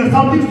 you have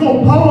something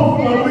so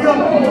powerful, hallelujah.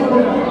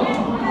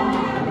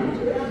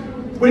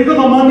 When you got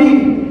the money,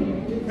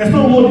 it's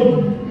not Lord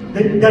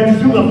that you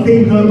still have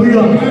faith,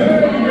 hallelujah.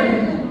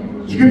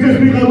 Scripture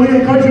speaks, hallelujah,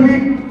 encouraging me.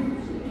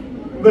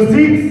 Verse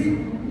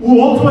 6, who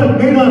also have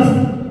made us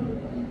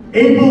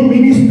able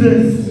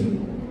ministers.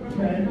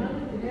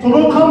 So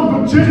don't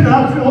come to church and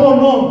ask me, oh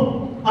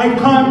no, I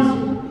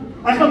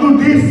can't do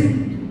this,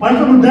 I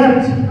can't do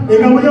that.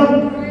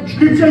 Hallelujah.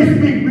 Scripture is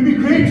speak, we be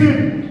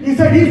created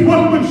inside His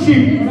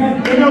workmanship.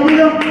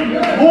 Hallelujah.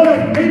 God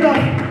has made us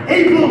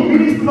able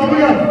ministers.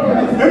 Hallelujah.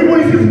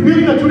 Everybody is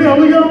building that today.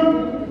 Hallelujah.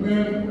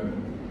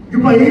 You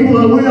are able.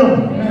 Hallelujah.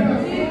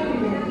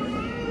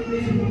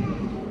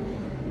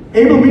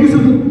 Able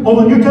ministers of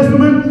the New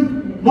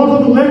Testament, not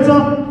of the letter,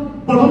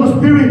 but of the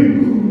Spirit.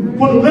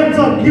 For the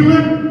letter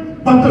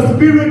killeth, but the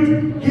Spirit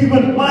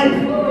giveth life.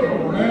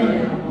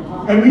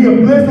 And we are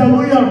blessed,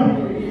 hallelujah,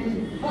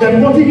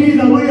 that 40 years,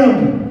 hallelujah,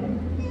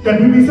 that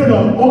we be said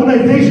an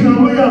organization,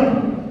 hallelujah.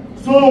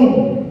 So,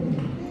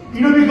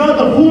 you know, we got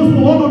the fools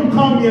will all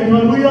come yet,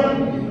 hallelujah.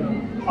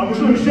 I'm just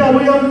going to share,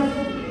 hallelujah.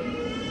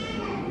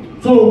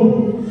 So,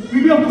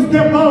 we have to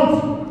step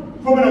out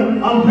from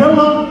an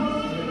umbrella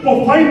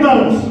for find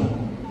out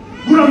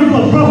who are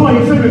people proper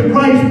inside with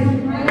Christ.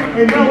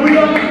 And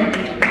hallelujah.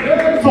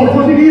 So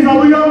 14 years,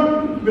 hallelujah,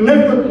 we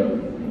left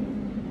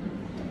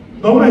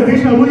the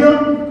organization, hallelujah,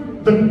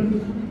 the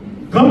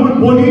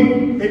government body,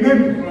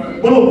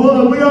 amen, all of God,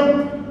 hallelujah,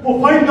 for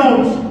find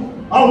out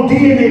our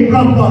DNA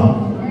proper.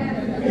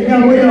 Amen,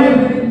 hallelujah.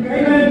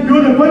 You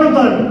want to find out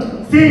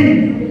that same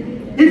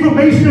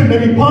information that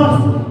we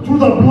pass through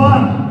the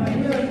blood.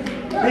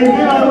 Amen,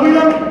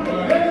 hallelujah.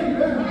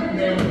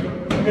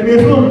 And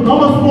there's no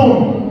number small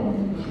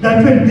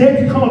that when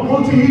death come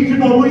approaching each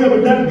and hallelujah,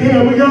 with that day,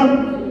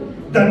 hallelujah,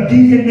 the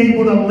DNA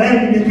would have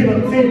landed and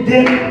came say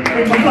death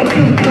and must have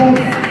still gone.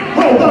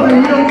 Oh,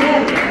 hallelujah.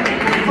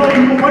 So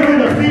you can find it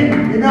the same.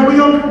 Amen,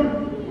 hallelujah.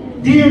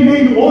 DNA,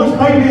 you always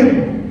hide it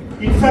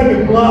inside the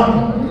blood.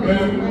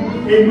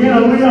 Amen,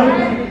 hallelujah.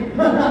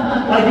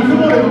 Like if you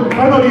want to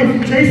find out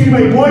if chasing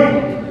my boy,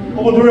 I'm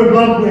going to do a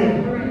blood way.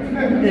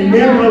 Amen,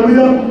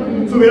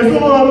 hallelujah. So we are so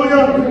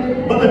hallelujah.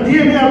 But the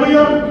DNA,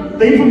 hallelujah,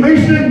 the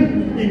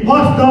information is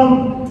passed down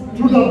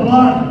through the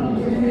blood.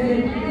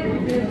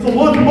 So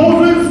what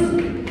Moses,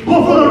 go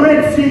for the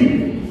Red Sea.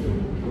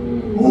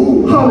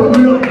 Oh,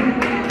 hallelujah.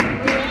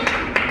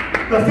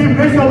 The same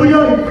place,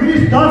 hallelujah, in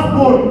British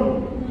dashboard.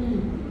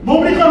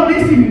 Nobody can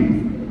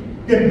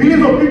listen. The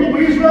billions of people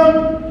in Israel,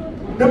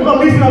 they can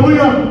listen,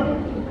 hallelujah.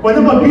 When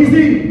they were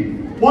busy,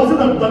 what's the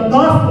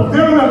dust of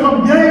Pharaoh will come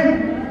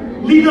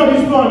down, lead up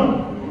this one.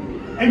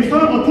 And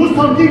start to do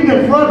something in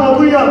the front,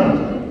 hallelujah.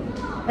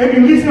 And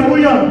you listen,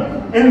 hallelujah.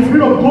 And the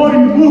Spirit of God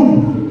will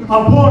move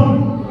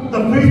upon the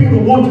face of the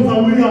waters,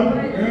 hallelujah.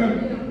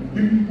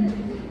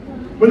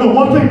 When the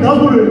water does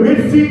go to the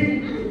Red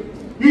Sea,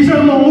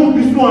 Israel will move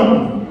this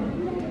one.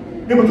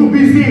 They were too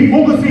busy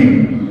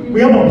focusing.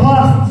 We have a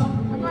past.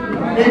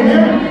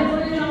 Amen.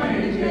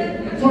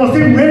 So the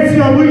same Red Sea,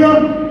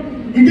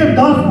 hallelujah, he get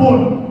dashboard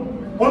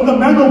on the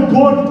man of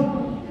God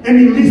and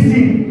he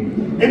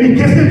listening. And he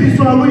tested this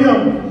one, hallelujah.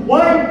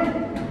 Why?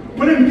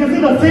 When he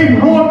tested the same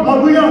road,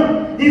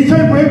 hallelujah, he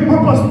said for him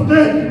purpose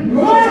death. And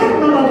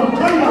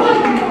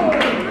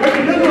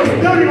the devil was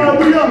staring,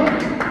 hallelujah.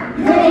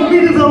 All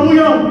leaders,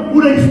 hallelujah, who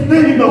they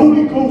stand in the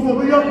Holy Ghost,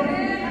 hallelujah.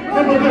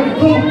 And when they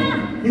talk,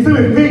 he said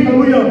with faith,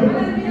 hallelujah.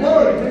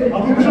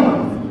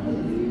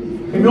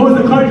 And we always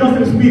encourage us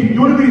to speak. You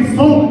want to be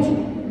soaked,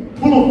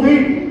 full of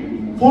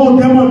faith. Follow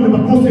them on the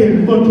Makose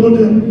before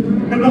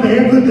Jordan. They've got the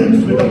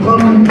evidence with the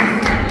promise.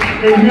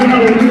 Amen,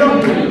 hallelujah.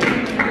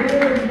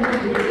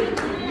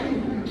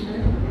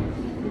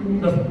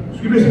 The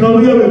scripture is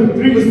hallelujah,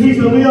 3 verse 6,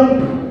 hallelujah.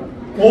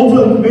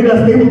 Also made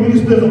us able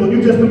ministers of the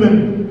New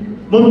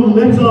Testament, not of the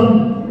letter,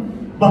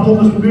 but of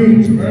the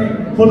Spirit.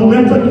 For the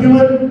letter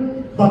killeth,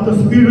 but the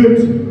Spirit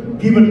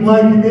giveth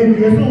life. Amen.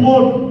 Yes, the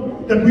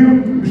Lord, that we,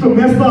 Bishop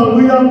Mesa,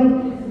 hallelujah,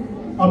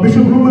 our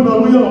Bishop Ruben,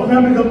 hallelujah, our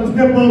families have to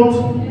step out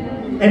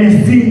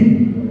and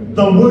see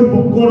the word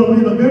of God,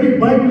 hallelujah. The very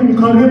Bible, you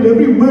can read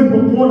every word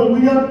of God,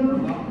 hallelujah.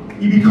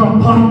 It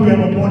become part of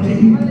our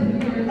body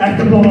as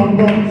the blood of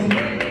God.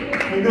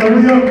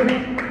 Hallelujah.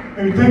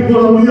 And we thank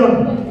God, hallelujah.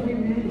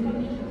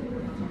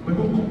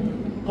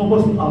 help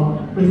us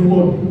out. Praise the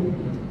Lord.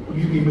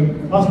 Forgive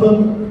me, Pastor.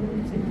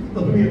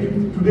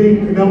 Today,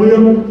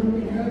 hallelujah.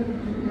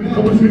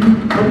 Couple of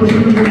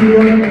scriptures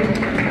here.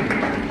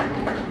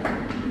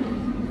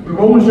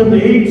 Romans chapter 8.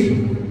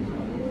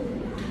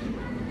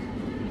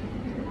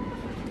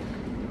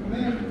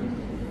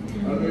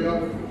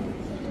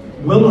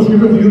 Well, the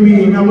scripture for you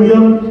being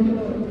hallelujah.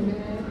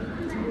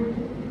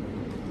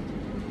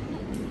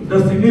 The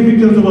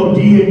significance of our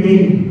DNA.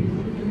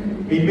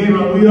 Amen.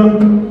 Hallelujah.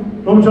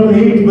 Romans chapter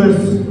 8,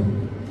 verse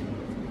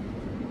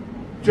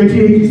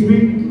 28 is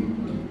speak.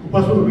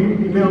 Pastor will read.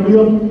 Amen.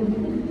 Hallelujah.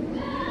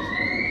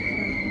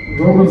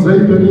 Romans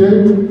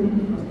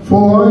 8:28.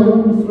 For I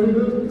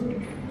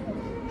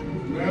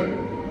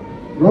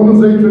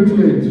Romans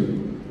 8:28.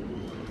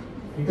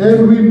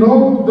 And we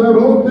know that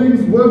all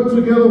things work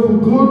together for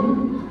good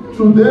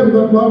to them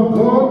that love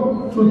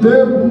God, to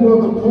them who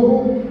are the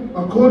called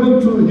according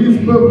to his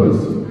purpose.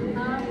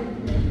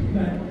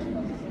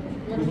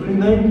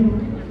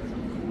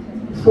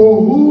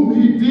 For whom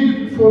he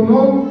did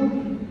foreknow,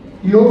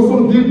 he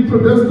also did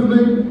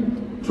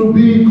predestinate to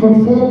be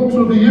conformed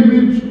to the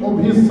image of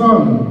his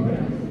Son,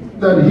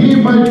 that he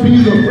might be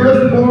the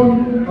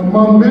firstborn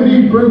among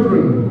many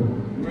brethren.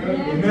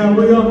 Amen.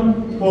 Hallelujah.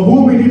 For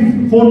whom he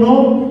did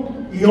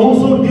foreknow, he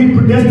also did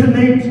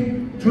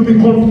predestinate to be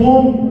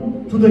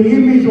conformed to the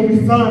image of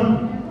his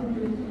Son.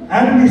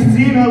 And we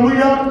see,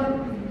 hallelujah,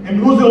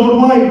 and lose the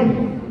old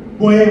wine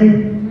for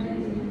him.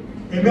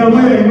 Amen.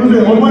 Hallelujah. And lose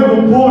the old wine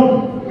for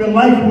God, the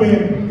life for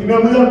him. Amen.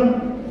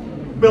 Hallelujah.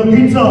 Well,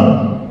 Peter,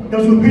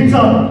 that's with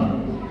Peter.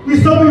 We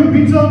saw with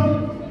Peter,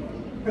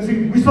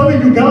 we saw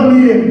with you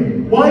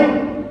Galilean. Why?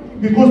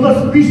 Because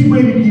that speech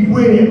way we give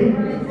way.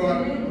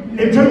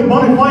 And try to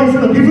modify it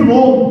in a different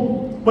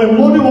role. But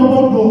Lord, you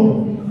won't go.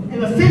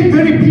 And the same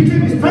very Peter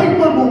is time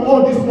man will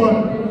go this one.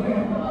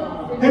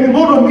 And the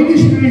Lord of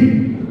ministry.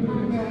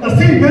 The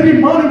same very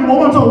man in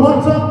moments of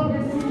water.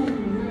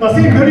 The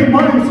same very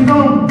man in sit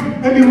down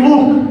and you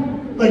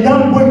look. The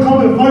young boy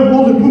come and 5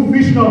 balls and 2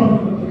 fish now.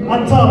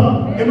 At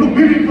top. And look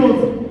miracles.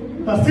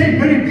 The same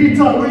very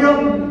Peter,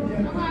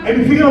 and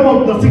we figure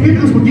about the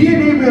significance of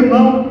DNA we have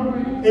now.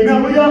 Amen,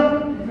 hallelujah.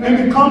 And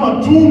become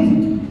a tomb.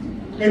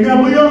 Amen,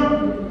 hallelujah.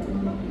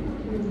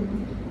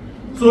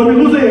 So we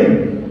lose the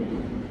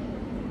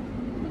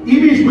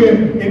image where,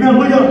 amen,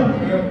 hallelujah.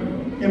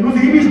 And lose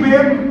the image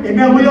where, amen,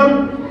 hallelujah.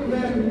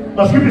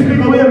 The scripture speaks,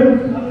 hallelujah,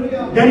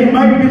 that he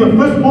might be the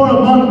firstborn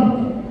among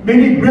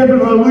many brethren,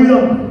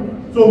 hallelujah.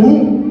 So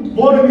whom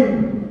God will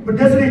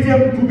predestinate him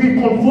to be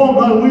conformed,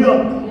 hallelujah,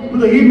 to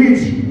the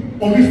image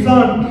of his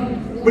Son.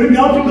 When we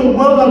out in the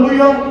world,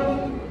 hallelujah,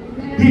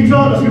 Peter,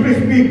 the scripture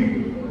speak,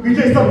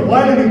 Peter is not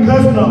violent and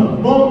cursed now.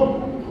 No.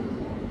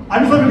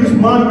 I'm just talking this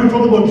man, when we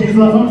talk about Jesus,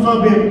 I'm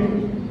sorry,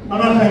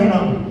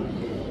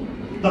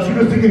 the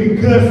scripture speak can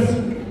be cursed,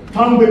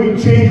 tongue will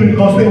be changed when it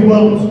goes to the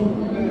world.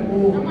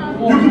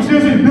 You could say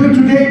this building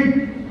today,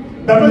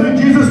 baptized in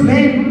Jesus'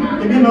 name,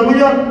 amen,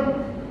 hallelujah,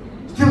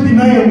 still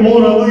deny him,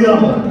 Lord, hallelujah.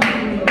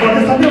 But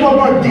there's something about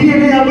our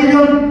DNA,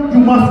 hallelujah, you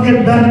must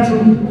get back to.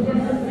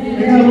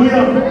 Amen,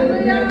 hallelujah.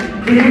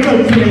 Creator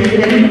is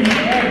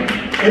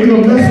and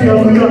your mercy,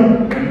 hallelujah.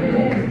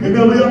 Amen,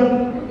 hallelujah.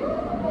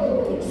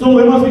 So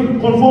we must be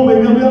conformed,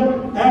 amen, hallelujah.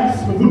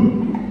 Acts, good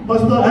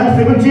Pastor, Acts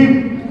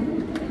 17.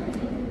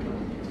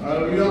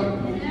 Hallelujah.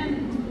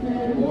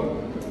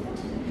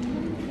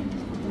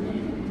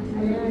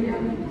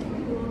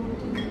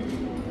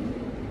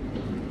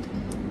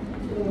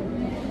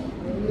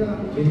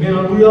 Amen,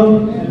 hallelujah.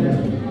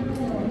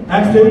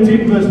 Acts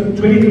 17, verse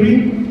 23.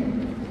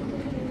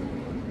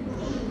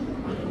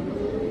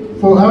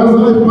 For as I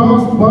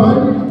passed by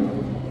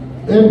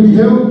and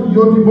beheld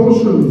your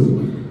devotions,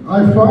 I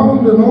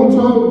found an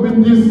altar with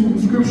this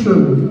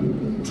inscription,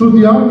 to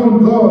the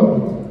unknown God,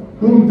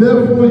 whom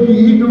therefore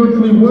ye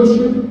ignorantly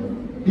worship,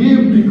 him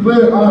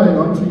declare I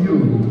unto you.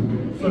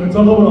 So we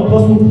talk about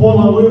Apostle Paul,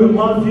 hallelujah, in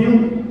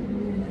Markfield.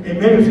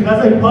 Amen. As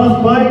I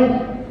passed by,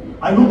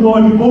 I looked at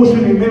our devotion,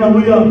 amen,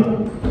 hallelujah.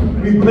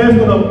 We blessed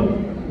the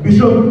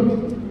Bishop,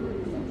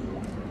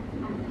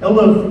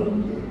 Elders,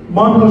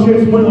 Mark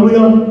shares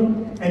hallelujah.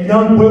 And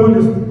young women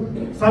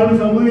is silence,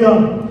 hallelujah.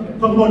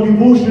 Talk about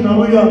devotion,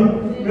 hallelujah.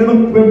 Remember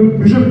when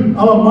Bishop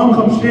our mom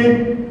comes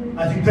share, I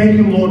say, thank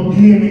you, Lord,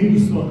 DNA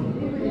this one.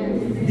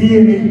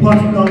 DNA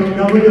passed down,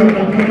 hallelujah.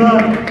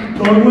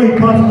 The way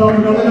passed down,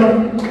 hallelujah.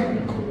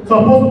 So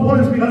Apostle Paul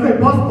is speaking, as I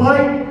passed by,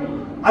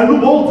 I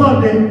look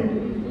altar there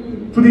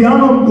to the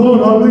honor of God,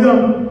 hallelujah.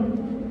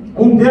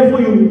 Whom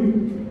therefore you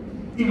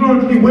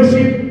ignorantly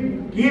worship,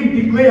 him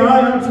declare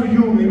I unto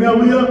you, amen,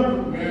 hallelujah.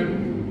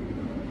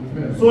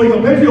 So you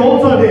can the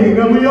altar there,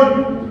 hallelujah.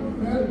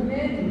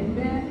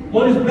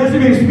 God is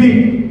blessing and speak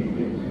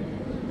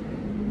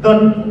that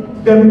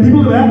there are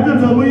people in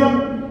Athens, hallelujah,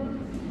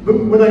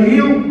 when they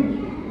heal,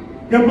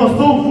 they were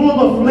so full of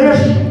the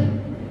flesh,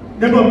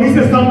 they were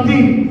missing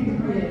something.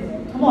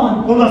 Come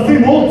on, on the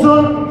same altar,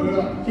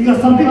 you got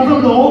something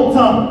under the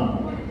altar.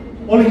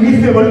 Only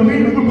missing, what you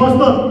mean, good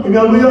pastor,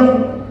 hallelujah.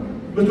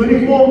 Verse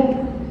 24.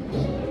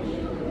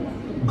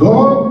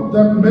 God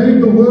that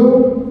made the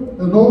world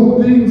and and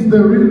all things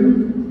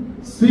therein,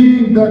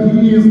 seeing that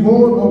he is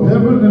Lord of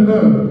heaven and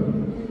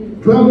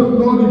earth, dwelleth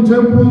not in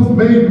temples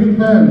made with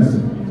hands.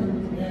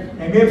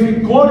 And we have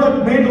seen God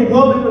hath made the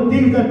world and the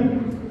things that,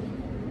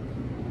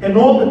 and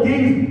all the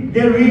things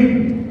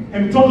therein.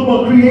 And we talk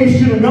about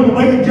creation, remember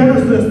by the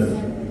Genesis.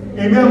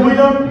 Amen,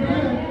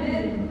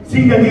 hallelujah.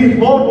 Seeing that he is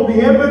Lord of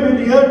the heaven and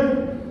the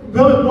earth,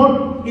 dwelleth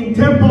not in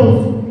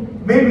temples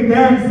made with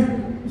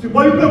hands. So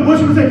why you can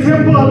worship at a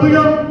temple,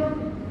 hallelujah?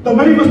 The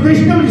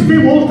manifestation of the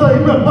same altar,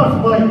 you can pass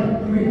by.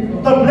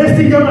 The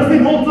blessing of the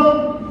same altar,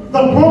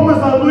 the promise,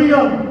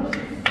 hallelujah.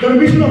 The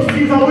remission of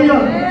sins, hallelujah.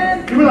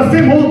 Even the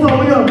same altar,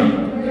 hallelujah.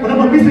 But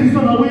I'm a business,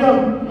 hallelujah.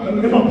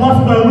 If I pass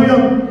by,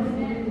 hallelujah.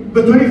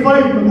 Verse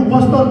 25, who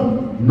pastor?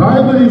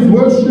 Neither is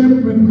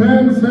worship with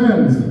man's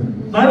hands.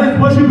 Neither is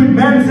worship with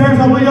man's hands,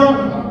 hallelujah.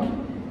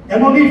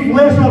 And not in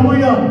flesh,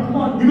 hallelujah.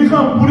 You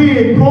become put in a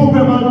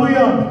program,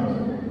 hallelujah.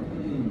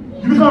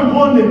 You can't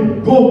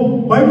go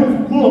Bible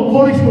school or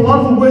college for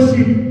love for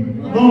worship.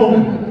 No.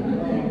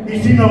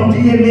 It's in our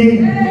DNA.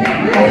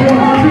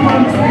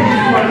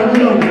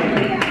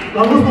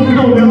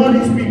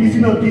 It's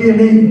in our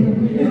DNA.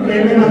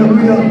 Amen.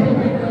 Hallelujah.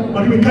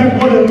 But we thank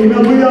God,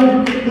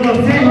 hallelujah, for the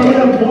same,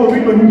 hallelujah, for we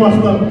when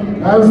pastor.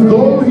 As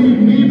though he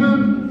needed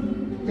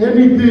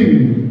anything,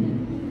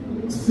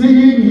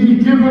 seeing he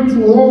giveth to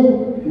all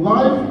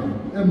life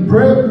and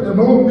breath and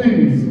all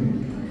things.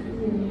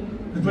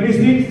 The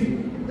 26.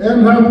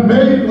 And have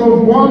made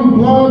of one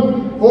blood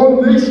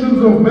all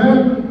nations of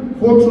men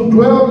for to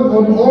dwell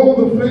on all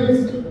the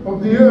face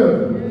of the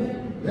earth,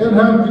 and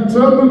have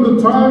determined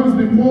the times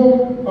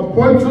before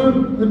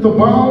appointed with the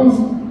bounds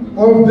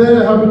of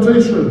their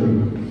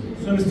habitation.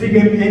 So to speak,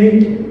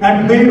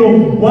 and made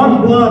of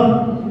one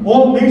blood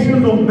all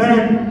nations of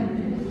men.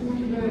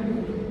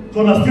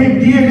 So the same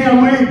DNA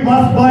away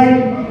passed by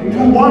to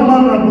one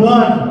man of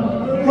blood.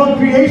 From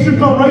creation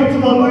come right to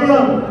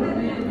hallelujah.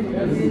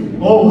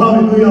 Oh,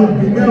 hallelujah.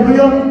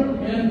 Hallelujah.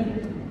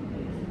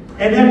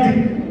 And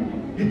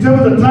then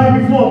determine the time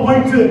before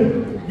appointed.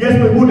 Yes,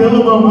 my good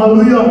element,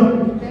 hallelujah.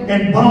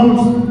 And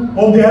bounds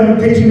of the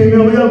habitation.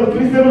 Hallelujah.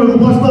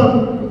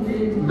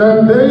 That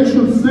they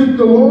should seek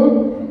the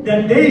Lord.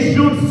 That they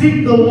should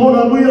seek the Lord.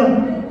 Hallelujah.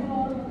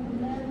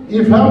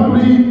 If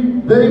haply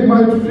they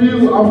might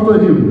feel after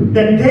him.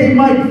 That they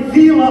might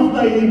feel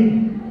after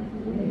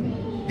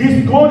him.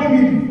 This God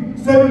in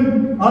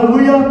 7,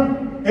 hallelujah.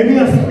 And in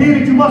a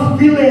spirit, you must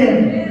feel him.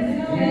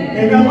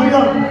 Amen.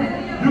 Hallelujah.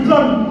 You can.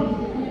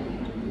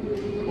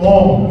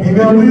 Oh, amen.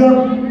 Hallelujah.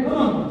 Come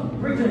on,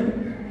 preach it.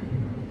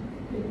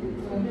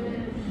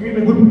 Give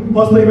me a good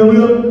pastor.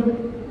 Hallelujah.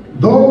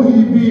 Though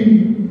he be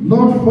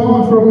not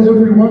far from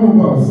every one of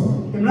us.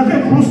 I'm not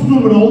going to cruise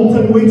through with the altar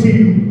and wait to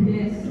you.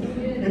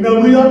 Amen.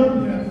 Hallelujah.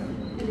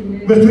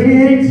 Verse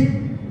 28.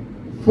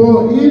 For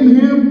in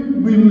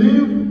him we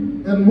live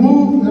and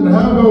move and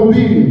have our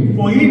being.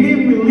 For in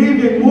him we live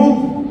and move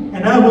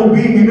and have our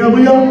being.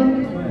 Hallelujah.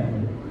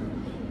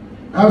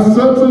 As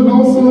certain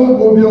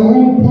also of your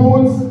own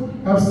poets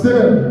have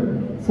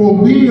said, for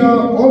we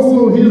are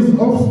also his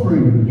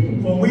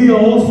offspring. For we are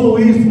also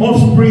his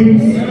offspring.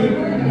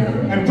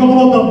 I'm talking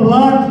about the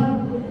blood,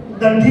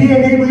 the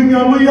DNA within you,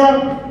 hallelujah.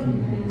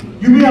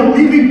 You be a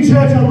living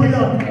church,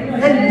 hallelujah.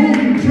 And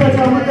moving church,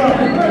 hallelujah.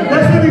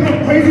 That's why we go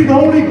praising the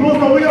Holy Ghost,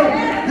 hallelujah.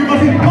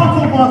 Because it's part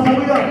of us,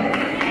 hallelujah.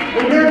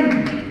 Amen.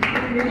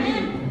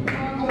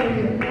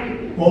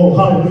 Oh,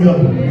 hallelujah.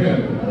 Amen.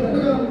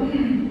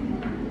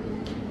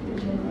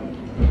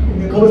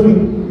 Come with me,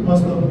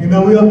 Pastor.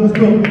 Hallelujah. Let's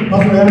go.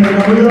 Pastor,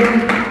 hallelujah.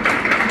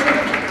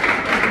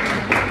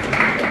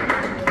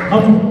 How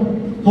to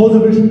close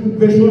it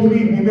very shortly.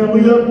 Amen.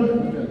 Hallelujah.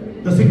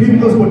 The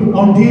significance of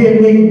our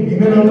DNA.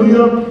 Amen.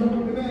 Hallelujah.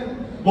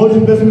 Lord is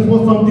blessing us for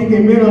something.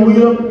 Amen.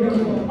 Hallelujah.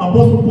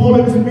 Apostle Paul,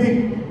 let me speak.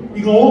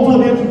 You got altar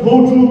there to go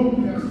through.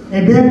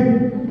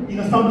 Amen. You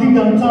got something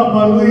on top.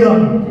 Hallelujah.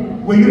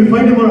 Where you can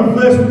find him on a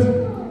first.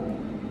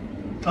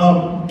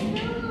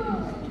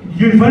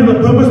 You can find the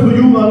purpose for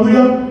you.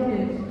 Hallelujah.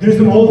 There is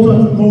an altar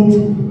to go to.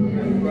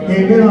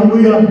 Amen.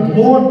 Hallelujah.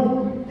 Lord,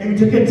 and we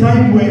take a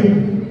time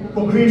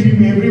for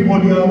creating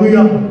everybody.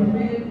 Hallelujah.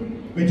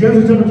 With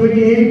Genesis chapter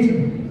 28.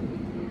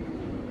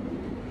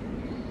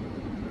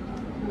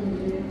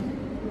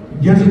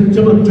 Genesis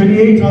chapter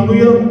 28,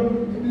 hallelujah.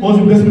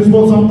 Also, bless me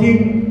for something.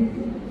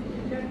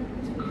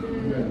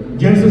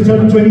 Genesis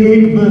chapter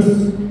 28, verse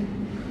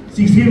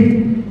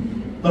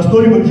 16. The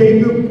story of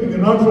Jacob. If you're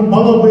not from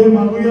Balaam,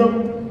 hallelujah.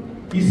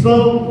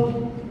 Esau.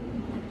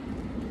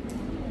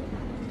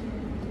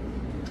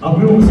 I'll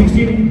read over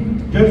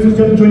 16. Genesis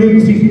chapter 28,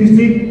 verse 16 is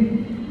see.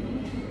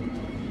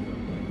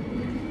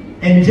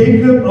 And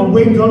Jacob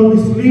awaked out of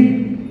his sleep,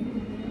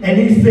 and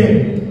he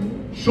said,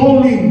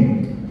 surely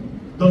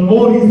the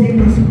Lord is in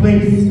this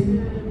place,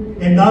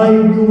 and I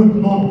knew it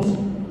not.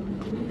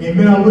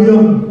 Amen.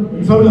 Hallelujah.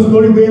 You saw the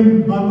story with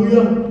him.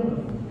 Hallelujah.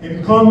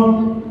 And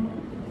come.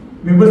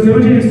 In verse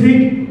 17 you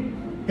see,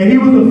 and he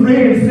was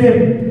afraid and said,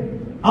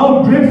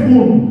 how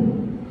dreadful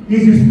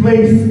is this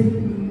place?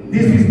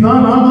 This is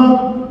none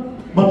other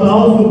but the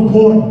house of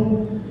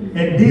God.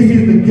 And this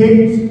is the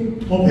gate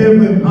of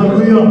heaven.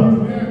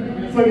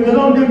 Hallelujah. So in the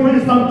Lord, we pray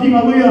something.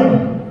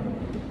 Hallelujah.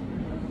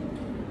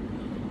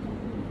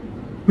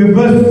 With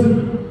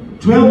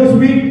verse 12 this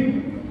week.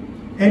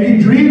 And he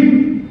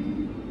dreamed,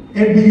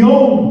 and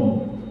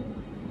behold,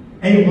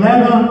 a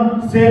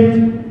ladder set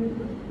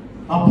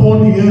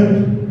upon the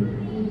earth.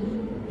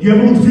 You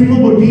ever look simple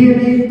about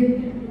DNA?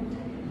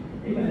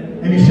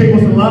 And the shape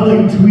was a ladder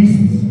in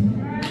twists.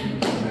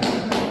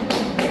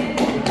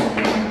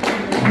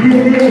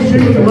 DNA, the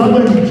shape was a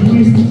ladder in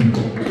twists.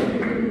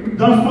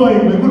 That's why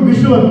the good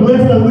bishop and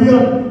blessed,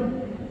 hallelujah.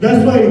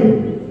 That's why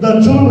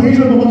the children of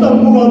Israel must have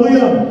moved,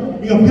 hallelujah,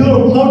 in a pillar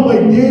of cloud by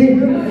day,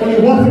 when they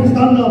walk in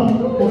standard,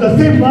 of the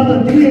same ladder,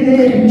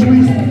 DNA in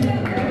twists.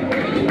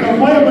 The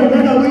fire by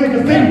night, hallelujah,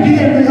 the same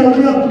DNA,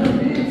 hallelujah.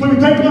 So we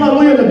thank God,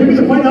 hallelujah, that give me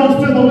the fine house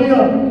strength,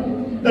 hallelujah.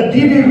 The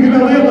DNA,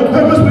 hallelujah, the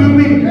purpose will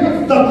be,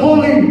 the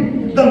calling,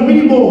 the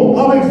minimum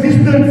of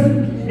existence,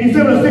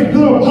 instead of the same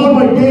pillar of cloud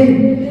by day,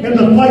 and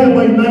the fire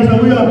by night,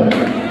 hallelujah.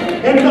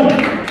 And the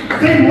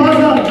same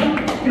ladder,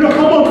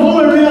 come on,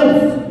 nowhere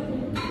else.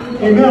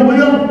 Amen,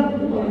 hallelujah.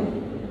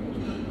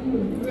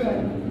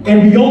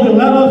 And behold, the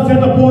ladder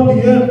set upon the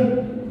earth,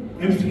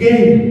 and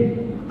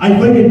again, I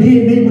find a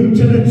DNA with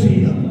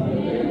eternity.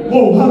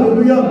 Oh,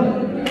 hallelujah.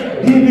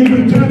 DNA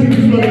with eternity,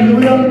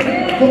 hallelujah.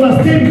 From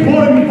the same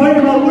God we find,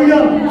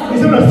 hallelujah.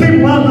 It's on the same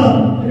ladder.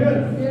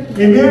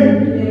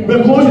 Amen.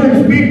 Where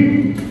Colossians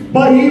speak,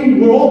 by him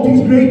were all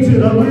things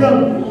created, hallelujah.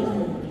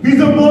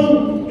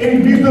 Visible and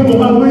invisible,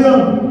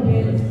 hallelujah.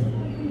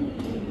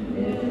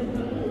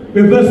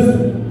 With verse,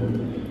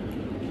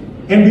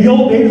 and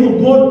behold, the angel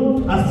of God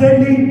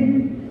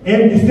ascending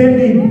and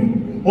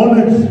descending on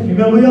it.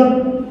 Hallelujah.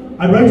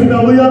 I write it,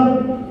 hallelujah.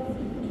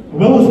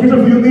 Well, the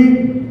scripture for you, me.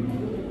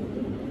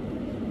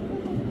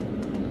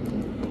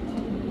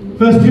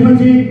 1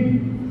 Timothy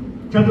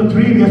chapter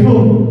 3, the gospel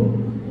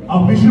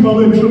of Bishop,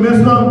 hallelujah, Bishop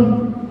Mesa,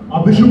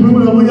 of Bishop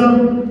Ruben, hallelujah,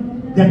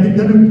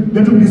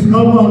 that to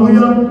discover,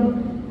 hallelujah,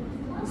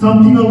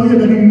 something, hallelujah,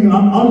 that is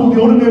out of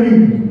the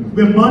ordinary,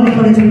 where money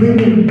can explain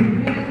it.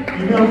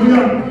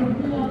 Hallelujah.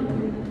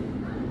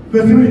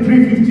 1 Timothy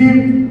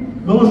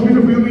 3:15. Well, the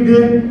scripture for you, me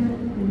there.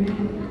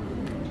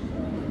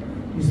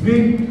 You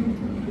speak.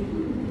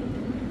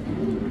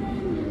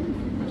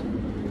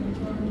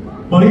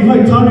 But if I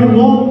tarry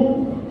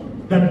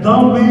long, that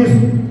thou mayest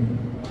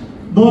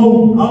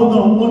know how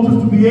thou oughtest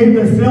to behave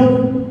thyself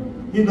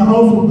in the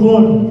house of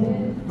God,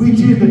 which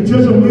is the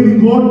church of living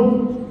God,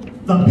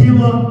 the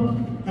pillar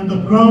and the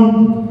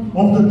ground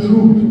of the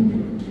truth.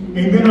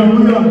 Amen,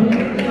 hallelujah.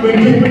 When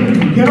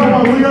Jacob get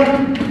up, hallelujah,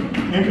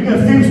 and pick the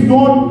same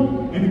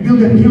stone and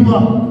build a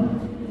pillar,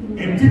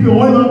 and keep the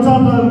oil on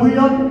top,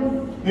 hallelujah,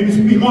 and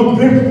speak how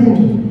grateful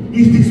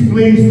is this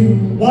place.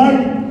 Why?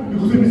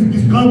 Because it is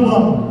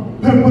discovered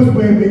purpose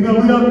way,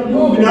 hallelujah.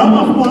 And how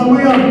much more,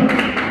 hallelujah.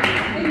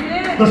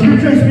 The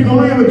scripture speaks,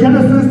 hallelujah, with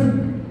Genesis,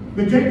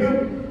 with Jacob,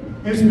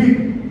 and speak,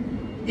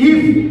 if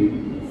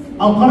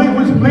I'll come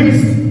into this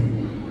place,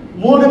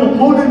 Lord, and will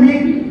clothe me,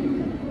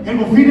 and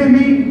will feed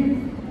me,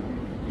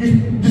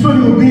 this one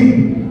will be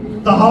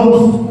the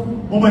house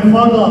of my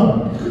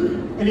father.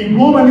 And he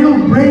blew my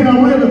little brain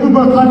away, the good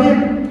brother,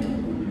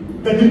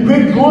 that this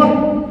great God,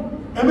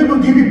 and we will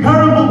give you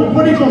parable of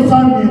prodigal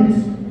son means.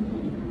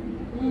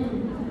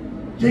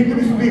 Jacob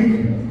is big,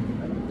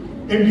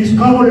 and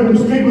discovered and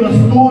stayed with a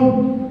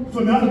stone, so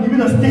now to give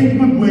it a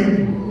statement way.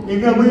 Amen,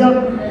 hallelujah.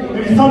 And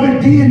it's not a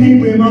DNA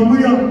way,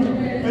 hallelujah.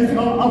 And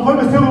I'll find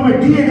myself on my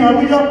DNA,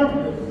 hallelujah.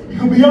 You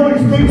could be able to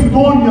stay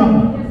stone here,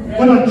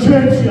 for the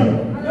church here.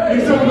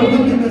 Except for the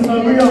wilderness,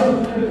 hallelujah.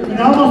 And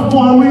how much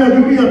more, hallelujah,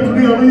 you be here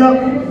today, hallelujah.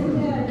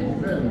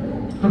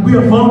 That we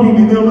are found in,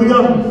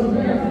 hallelujah.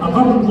 I've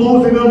come to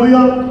close,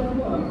 hallelujah.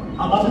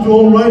 I've asked you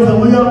all rise,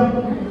 hallelujah.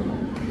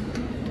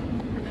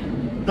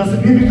 The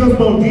significance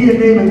of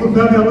DNA, my good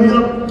family,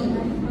 hallelujah.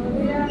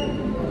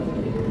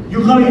 You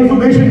carry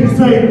information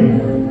inside,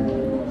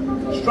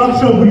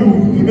 structure of you,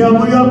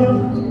 hallelujah.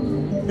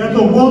 That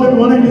the world and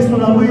one in this one,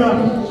 hallelujah.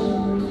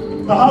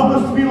 The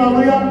harvest field,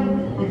 hallelujah.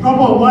 The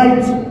proper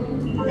light.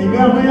 Amen,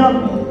 hallelujah.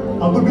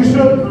 A good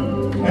bishop,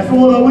 as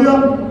well, hallelujah.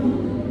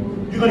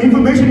 You got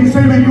information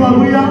inside of you,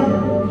 hallelujah.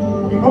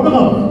 You proper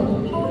love.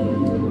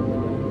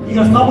 You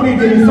got somebody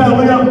that inside,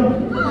 hallelujah.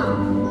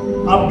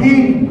 A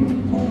being,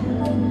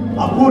 a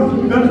good,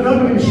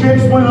 development in shape,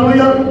 point,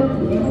 hallelujah.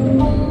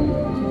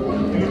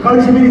 And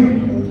encourage me.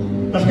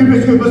 The scripture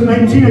is verse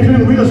 19. I tell you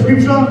to read the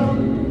scripture.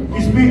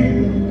 It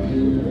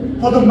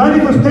speaks. For the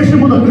manifestation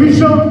of the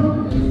creature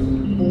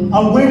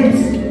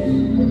awaits.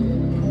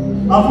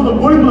 For the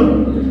glory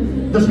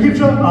of the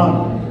scripture,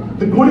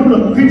 the glory of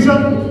the creature,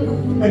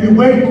 and you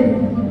wait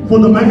for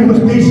the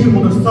manifestation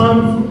of the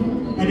sons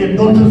and the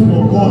daughters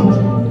of God.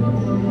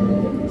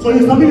 So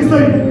there's something to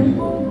say,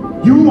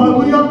 you,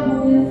 hallelujah,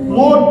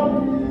 Lord,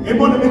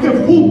 able to make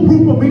a full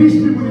proof of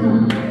ministry with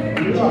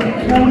you.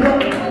 Hallelujah.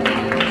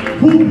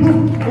 Full proof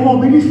of our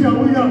ministry,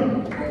 hallelujah.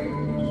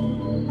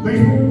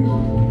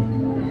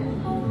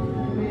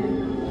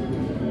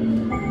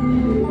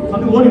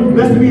 Something, Lord, you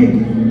blessed me,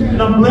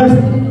 and I'm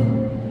blessed.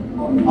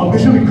 I'll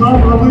come,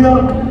 hallelujah.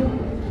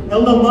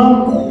 Elder Mom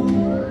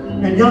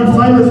and young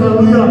Silas,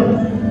 hallelujah.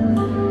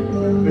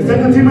 The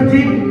 2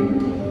 Timothy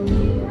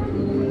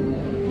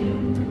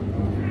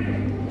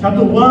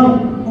chapter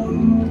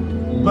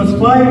 1 verse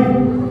 5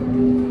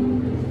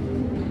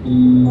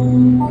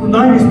 to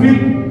 9 we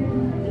speak.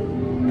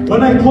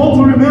 When I call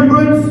to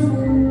remembrance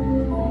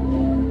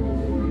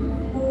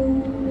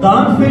the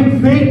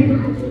unfeigned faith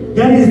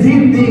that is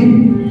in thee,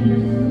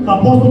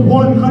 Apostle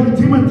Paul encouraged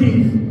Timothy.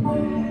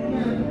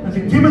 I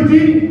said,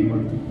 Timothy,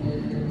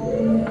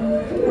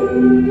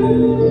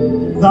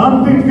 the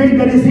unfeigned faith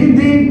that is in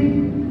thee,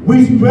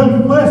 which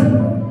dwelt first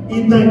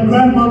in thy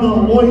grandmother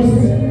Lois.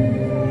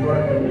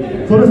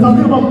 So there's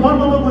something about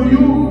grandmother for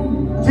you,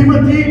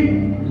 Timothy.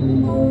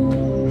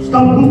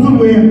 Stop losing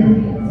with him.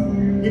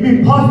 It be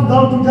passed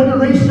down to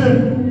generation.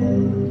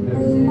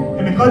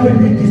 And because of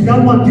this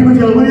young man, Timothy,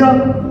 hallelujah.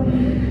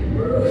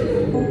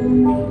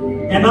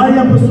 And I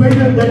am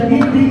persuaded that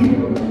in thee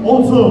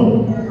also.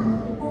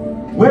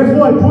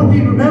 Wherefore I put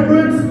in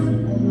remembrance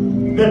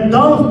that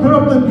thou stir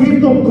up the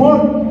gift of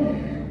God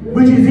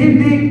which is in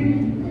thee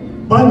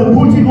by the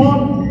putting on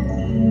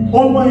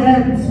of my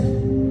hands.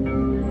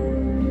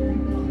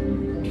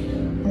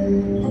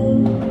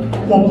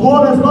 For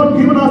God has not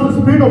given us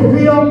the spirit of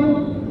fear,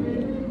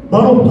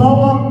 but of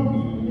power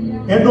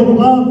and of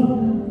love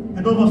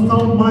and of a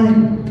sound mind.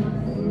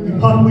 We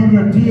part with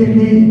your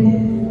DNA.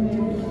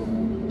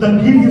 The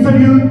gift is in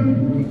you.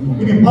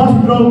 If you pass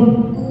through,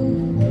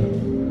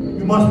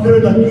 you must stir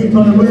the gift.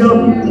 Hallelujah.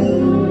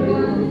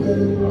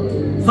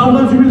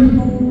 Sometimes you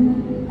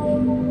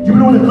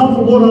don't want to come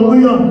for Lord,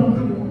 hallelujah,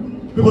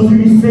 because you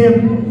be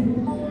saved.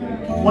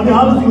 One of the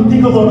others you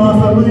think about us,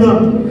 hallelujah.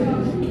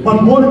 But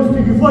God,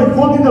 before I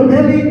formed in the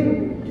belly,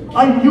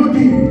 I knew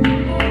thee.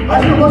 I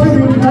should have watched you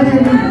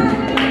tonight.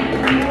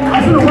 I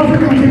should have watched you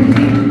tonight.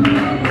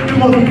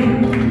 Because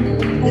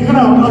you can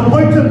have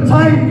appointed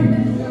time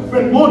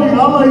when Lord will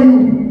allow you.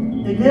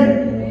 Amen.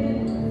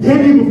 Then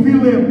you will feel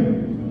them.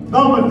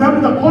 Now my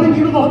family, the calling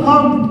you will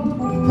come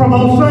from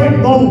outside.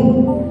 No.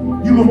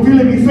 You will feel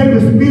it. He said the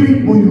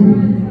spirit for you.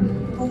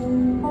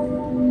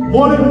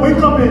 More than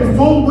wake up and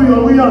soul for you.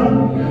 Hallelujah.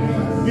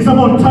 It's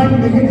about time to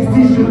make a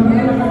decision.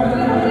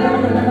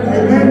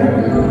 Amen.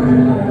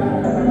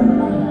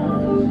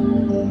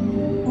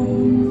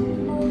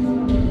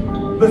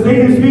 Verse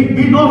 8 speak,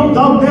 be not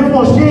thou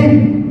therefore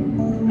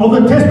ashamed of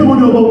the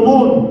testimony of our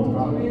Lord.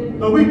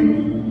 Now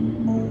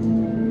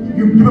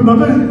you remember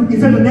he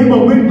said the name of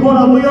great God,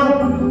 hallelujah.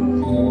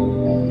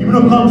 You will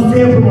not come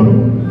saved from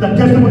the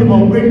testimony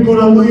of great God,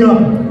 hallelujah.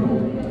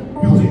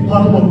 Because it's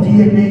part of our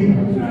DNA.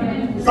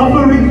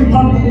 Suffering is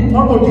part of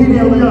our DNA,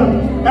 hallelujah.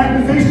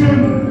 Accusation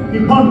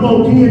is part of our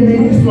DNA,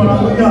 this one,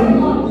 hallelujah.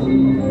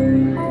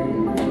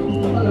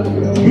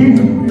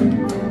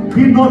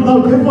 Be not thou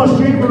therefore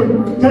ashamed of the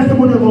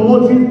testimony of our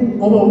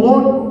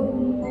Lord,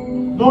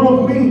 nor of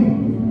me,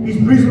 his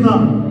prisoner,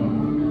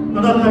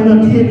 not that kind of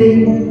DNA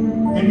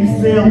and his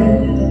cell.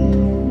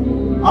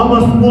 I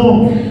was small.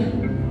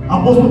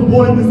 Apostle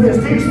Paul in the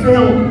same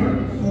cell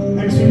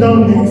and sit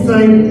down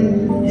inside,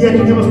 yet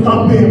you never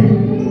stop him.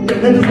 And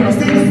then just in the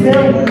same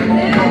cell,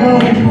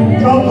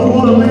 throughout the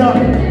world,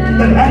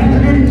 that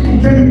accident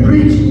can be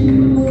preached.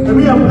 And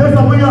we are blessed,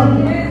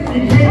 he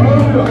came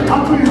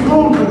up to his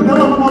own,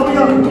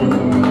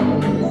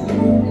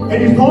 and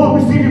his own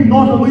received him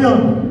not,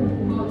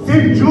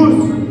 Same Jews,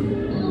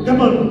 they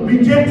will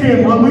reject him,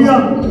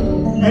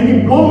 and he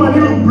blow my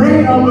little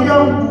brain,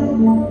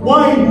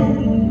 Why?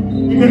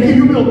 He may give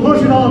you a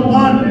portion of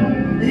man.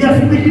 He is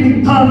speaking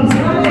in tongues. Oh,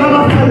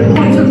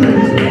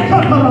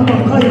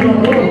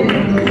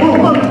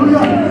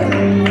 hallelujah.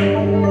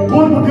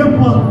 God for them,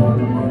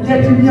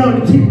 yet in your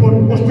team for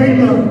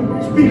Australia,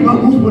 speak my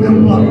goose for them.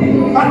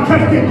 I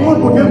can't get God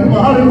for them,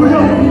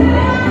 hallelujah.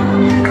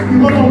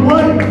 Because of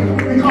why?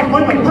 We can't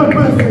find a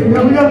purpose,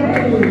 hallelujah.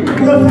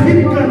 The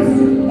significance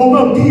of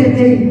our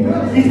DNA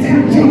is in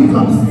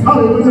Jesus,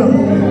 hallelujah.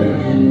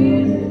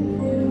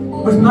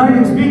 Verse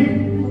 9 speak.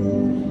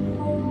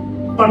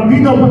 But be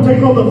thou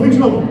partaker of the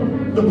affliction of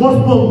the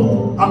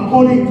gospel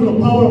according to the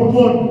power of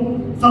God,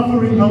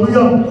 suffering,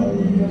 hallelujah,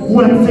 who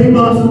has saved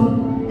us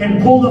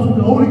and called us to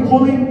the holy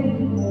calling,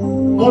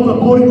 not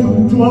according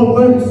to our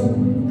works,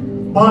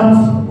 but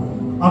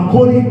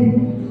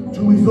according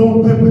to his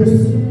own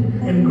purpose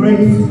and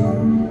grace,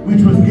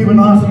 which was given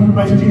us in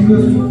Christ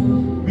Jesus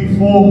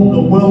before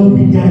the world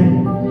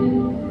began.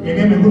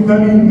 Amen, my good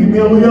family, amen,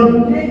 hallelujah.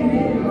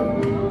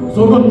 So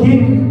God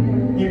King,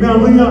 amen,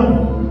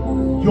 hallelujah.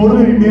 You're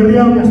already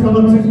Miriam has come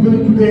up since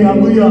building today,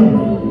 hallelujah.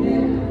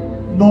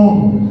 No,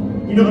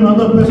 you know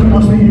another person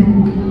must say you.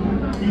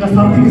 You got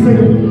something to say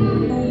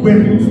with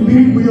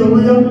spirit with you,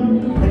 hallelujah,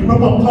 and you're not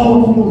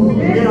powerful,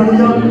 amen,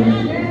 hallelujah.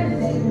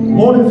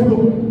 Lord, it's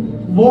good.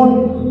 Lord,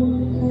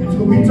 it's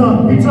good.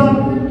 Peter,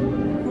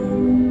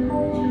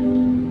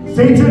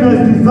 Satan has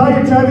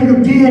desired to have your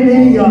DNA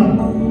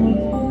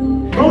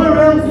nowhere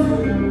else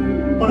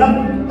but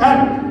at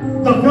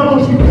the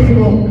fellowship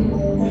table.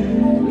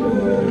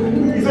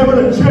 He said, when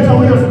the church,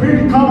 hallelujah,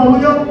 spirit come,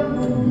 hallelujah,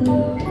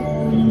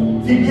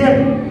 he get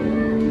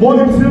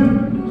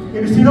Morgensen,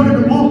 in the synagogue in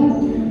the book,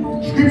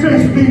 scripture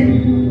is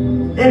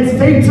speaking, and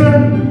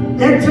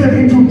Satan entered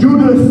into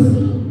Judas.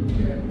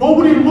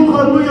 Nobody look,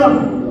 hallelujah,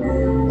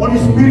 on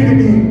his spirit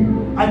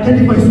again.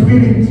 Identify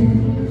spirit.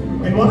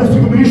 And what is the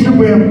combination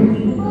where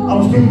I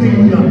was saying,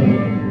 hallelujah,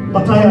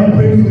 but I have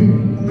prayed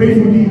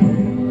for thee,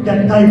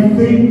 that thy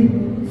faith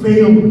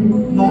fail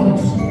not.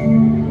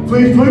 So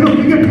it's going to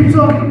bring a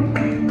picture,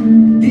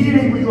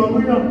 DNA with you,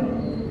 hallelujah.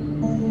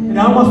 And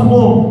how much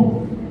more?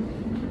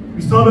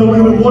 We started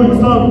with the morning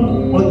star,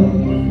 but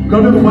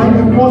God will find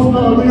the cross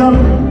now, hallelujah.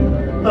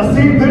 The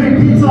same very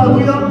pizza,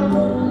 hallelujah.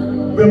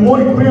 We're more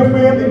in prayer for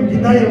him and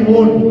denying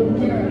Lord.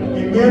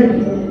 Amen.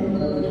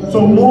 So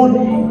Lord,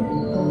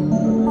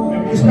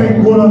 and this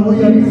time God,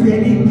 hallelujah, is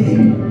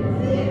anything.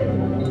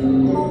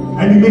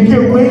 And you make a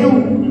whale,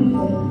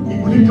 he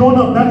put it on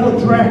a back of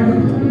track.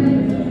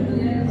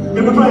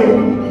 Never try it.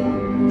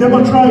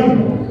 Never try it.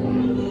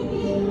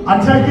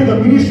 Attacking the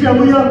ministry,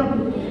 hallelujah.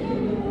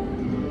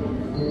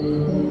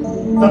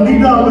 The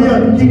leader, hallelujah,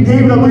 King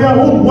David, hallelujah,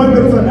 oh boy,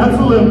 there is an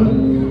Absalom.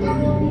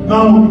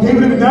 Now,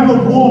 David is a man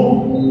of war,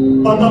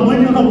 but the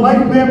winning of the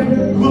life, man,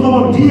 because of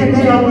our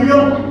DNA,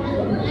 hallelujah.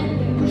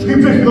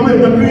 Scripture is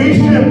the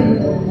creation,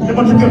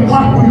 never took a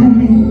part for you.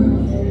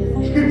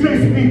 Scripture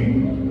is speak.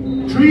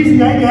 Trees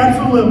behind the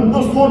Absalom, no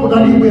sword, but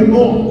anywhere,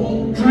 no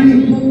tree.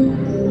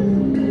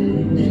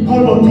 It's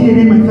part of our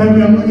DNA, my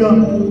family, hallelujah.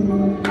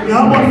 And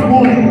how much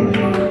more?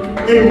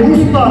 A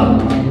rooster,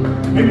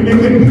 and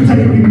make a pizza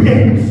and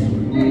repent.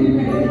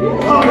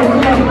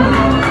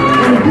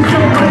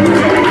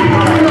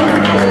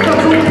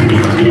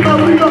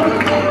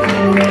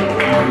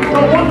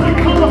 But once they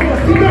come off the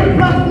single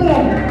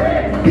platform,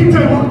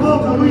 Peter will go,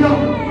 hallelujah.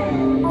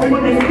 They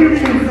will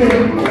experience it.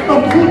 The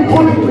full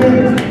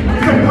punishment.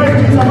 It's a great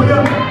thing,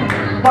 hallelujah.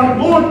 But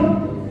Lord,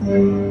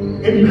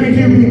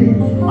 encouraging me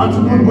unto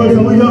good words,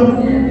 hallelujah.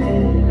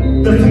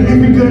 The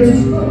significance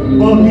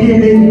of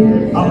DNA.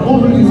 I'm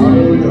holding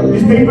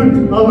this statement,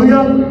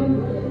 hallelujah.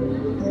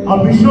 Our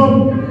bishop,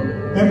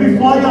 every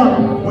fire,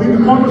 we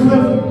become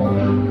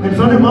ourselves, and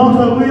Sunday Mount,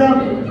 hallelujah.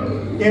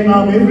 And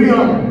every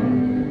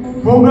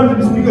program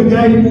that speak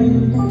again,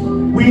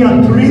 we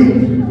are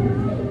thrilled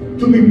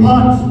to be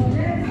part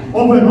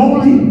of an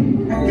holy,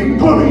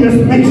 victorious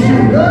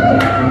nation.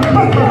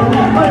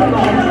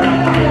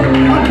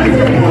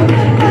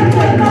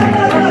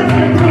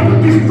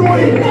 Destroy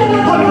it.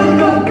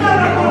 Hallelujah.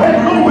 And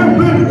no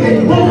weapon is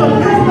formed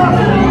against us.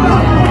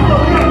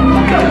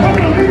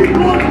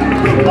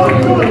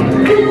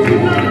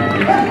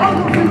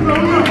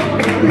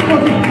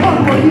 Because it's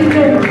possible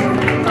here.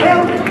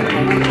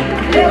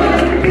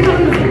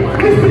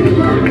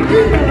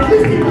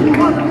 Listen to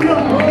what we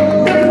are.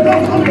 There is no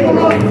hope for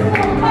us.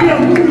 We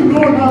are moving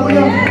on now.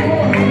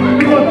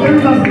 Because there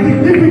is a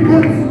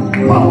significant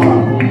power,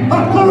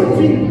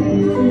 authority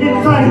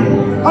inside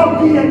our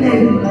DNA.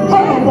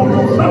 Come on,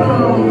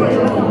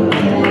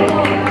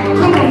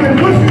 and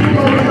worship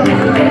God.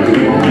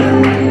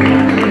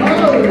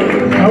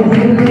 I will be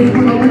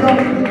grateful, hallelujah.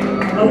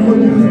 I will do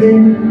this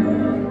name.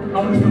 I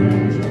will do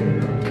this.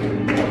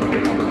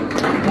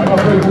 I will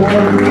pray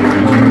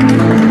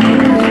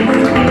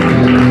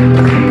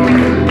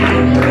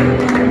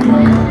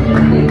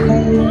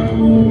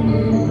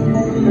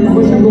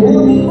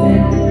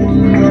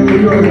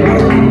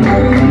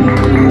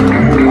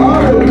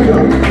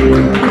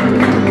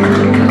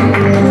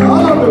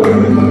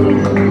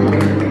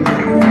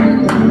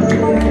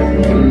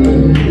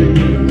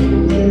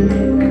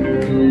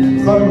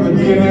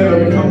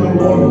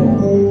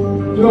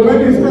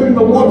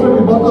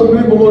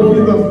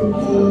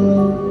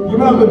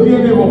the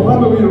DNA of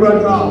family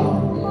right now,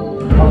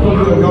 according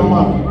to the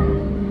government,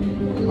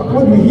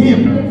 according to him,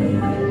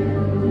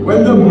 when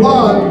the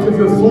blood is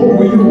a soul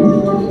for you,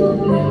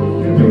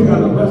 you give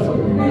kind of vessel.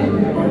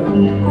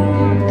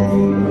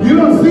 You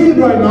don't see it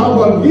right now,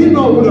 but he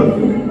knows what it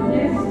is.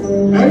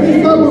 And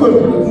he's done with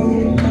it.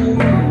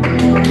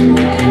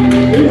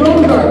 He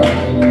knows that.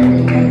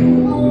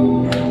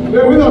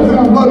 We don't say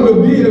I'm not with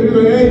D, and we go,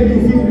 hey, he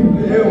sees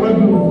it,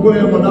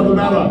 whatever, doesn't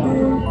matter.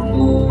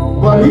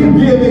 But his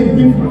DNA is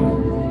different.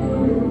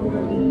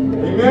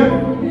 Amen?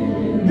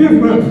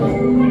 Different.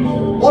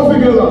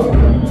 Altogether.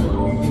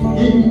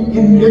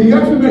 He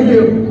actually made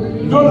him.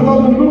 John the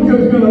Baptist Luke is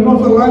going to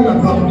not align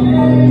that up.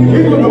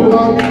 He's going to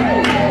blood.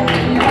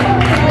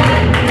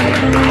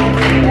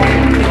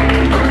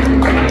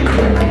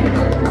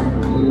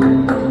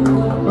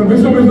 When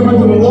Bishop is went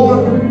to the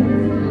Lord,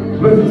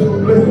 bless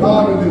his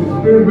heart and his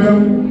spirit, man.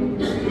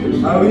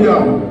 Hallelujah.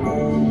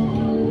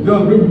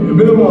 Just bring a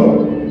bit of a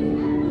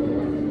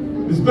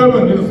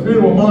disturbance in the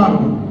spirit of man.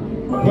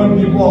 When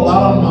people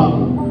allow man.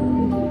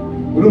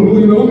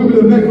 Who's going to be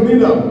the next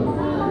leader?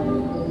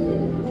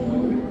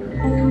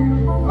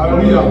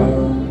 Hallelujah.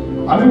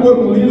 I didn't work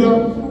with a leader.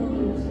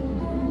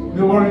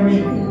 They worry me.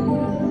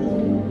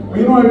 But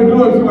you know what I do?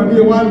 I feel my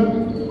dear wife.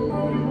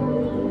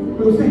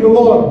 People say,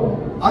 Lord,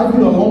 I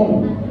feel alone.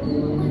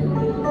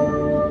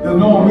 There's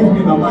no one with me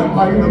now. I'm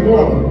fighting the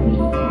Lord.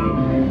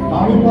 How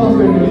many pastors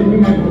can leave me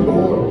next to the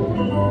Lord?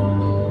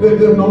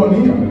 There's no one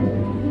here.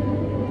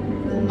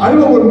 I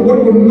don't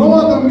work with no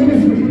other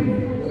ministry. I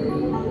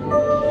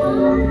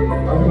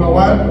mean, my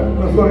wife,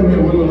 that's what I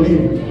mean, we will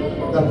leave.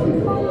 That's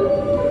it.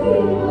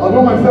 I'll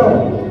know myself.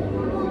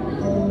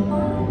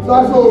 So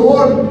I said,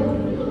 Lord,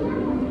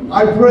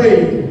 I pray,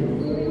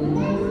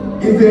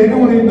 is there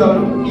anyone in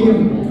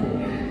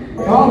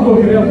council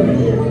can help me?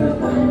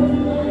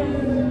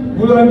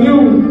 Because I knew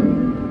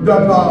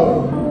that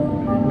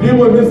they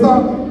were missed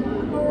out.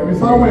 And we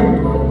saw when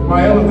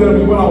my elders there,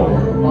 we went out. I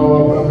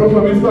brought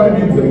my missed out, I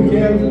mean, sitting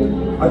cans.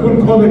 I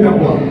couldn't contact them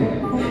well.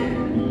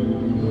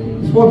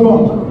 Spot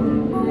on.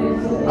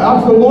 I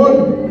asked the Lord,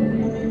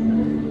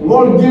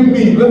 Lord, give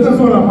me, let us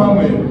know I found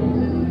me.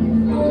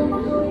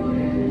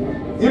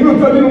 Even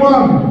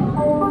 31,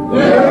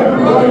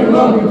 everybody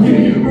love will give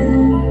you.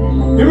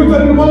 Even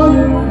 31,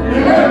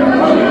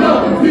 everybody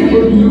love will give you.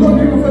 If you don't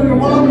give me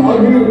 31, I'll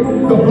give you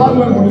the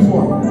bloodline for this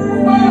one.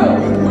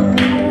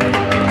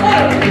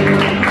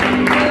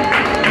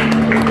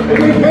 And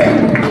they came.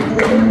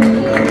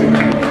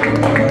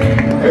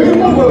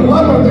 Everyone was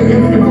bloodline they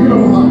came to give them a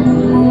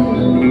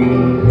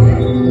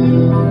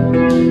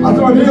I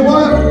said, you know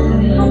what?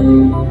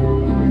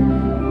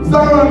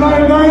 Sarah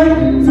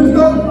 99,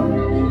 sister.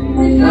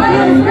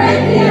 Rejoice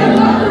greatly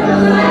above the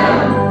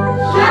Lamb.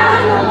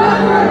 Shout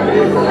above her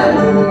Jerusalem.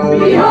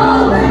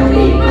 Behold, the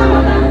King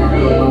cometh unto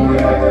thee.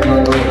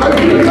 I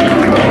feel it.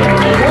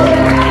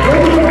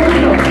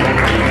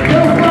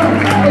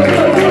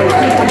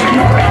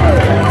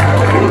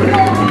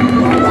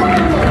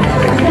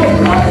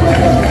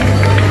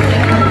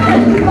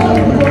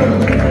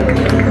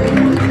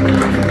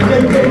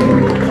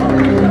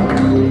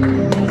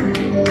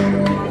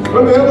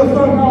 When the other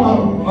son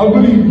now, I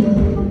believe.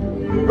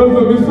 Because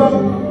of this son,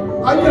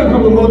 I didn't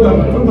come to Lord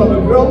that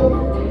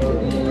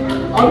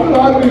 2012. I didn't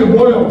have any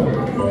boil.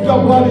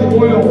 Just bloody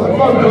boil. I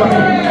found blood.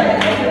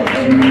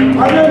 I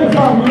never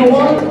found, you know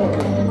what?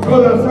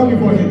 God has something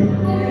for him.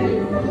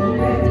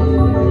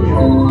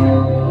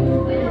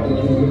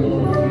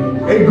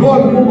 And God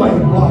moved by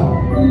his blood.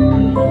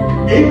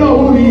 He knows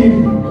who he is.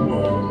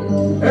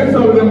 And so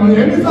the money.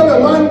 And it's not a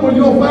line for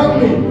your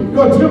family,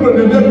 your children,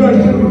 and their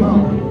grandchildren now.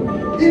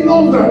 He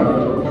knows that.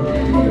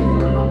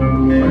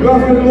 You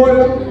ask any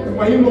lawyer,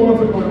 but he knows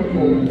what's going on.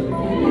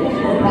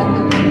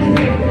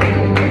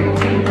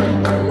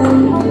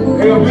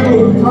 And a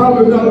little time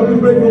with that, we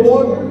break the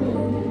Lord.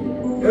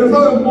 And it's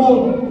not more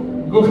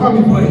go come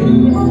and play.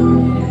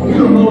 But we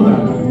don't know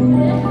that.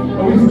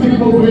 But we stick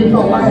close to him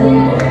till life.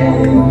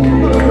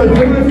 It's the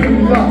difference in the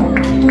young.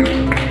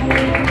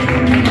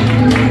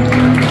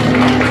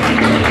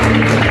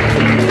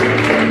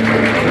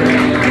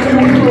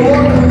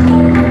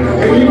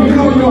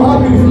 Your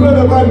heart is spread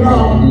right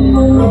now.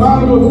 The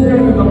man was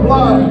scared in the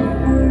blood.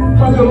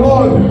 Tell the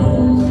Lord,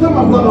 send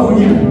my blood over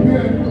here.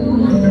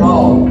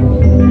 Oh.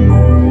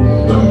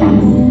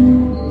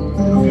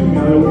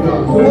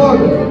 Lord,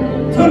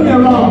 turn me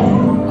around.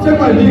 Check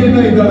my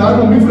DNA that I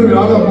don't mix it with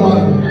other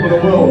blood for the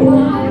world.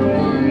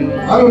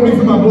 I don't mix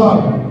my blood.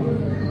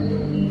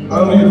 I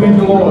don't need to thank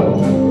the Lord.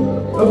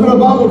 That's what the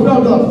Bible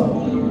tells us.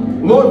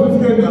 Lord, be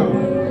scared now.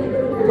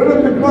 When they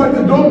cry,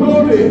 don't go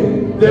there.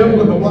 There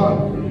with the blood.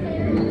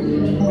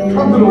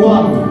 Come to the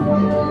one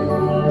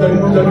that we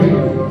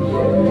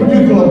put you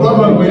to the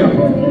bloodline way. You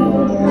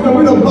know,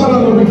 we're the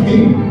bloodline of the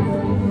King.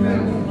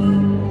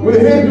 We're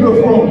headed to the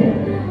throne.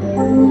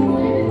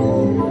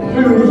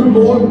 Here to worship the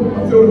Lord, I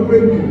say, what a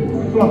great thing.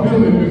 So I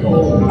feel it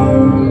before.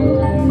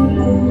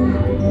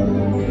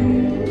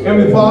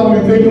 Heavenly Father, we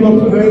thank you, Lord,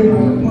 today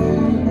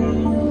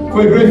for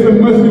your grace and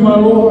mercy, my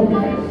Lord.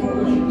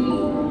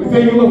 We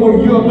thank you, Lord, for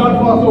you have done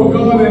for us, oh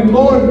God, and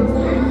Lord,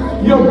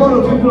 you have brought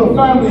us into the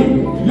family.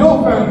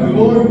 Your family,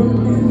 Lord.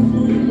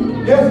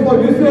 Yes,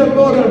 Lord, you said,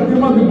 Lord, that you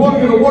must be born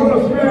in the water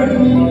of spirit to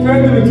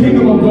enter the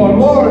kingdom of God.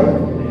 Lord,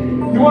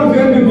 you want to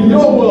enter into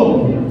your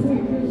world,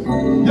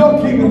 your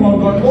kingdom of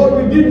God. Lord,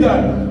 we did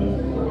that.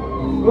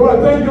 Lord, I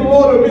thank you,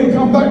 Lord, that we can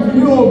come back to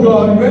you, oh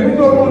God. Maybe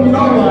not only in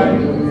our line,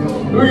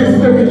 we can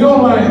step in your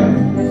line.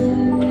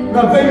 And I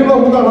thank you,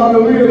 Lord, for that,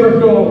 hallelujah, that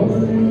your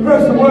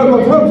precious word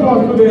will come to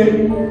us today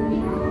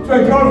to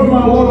encourage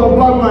my Lord, our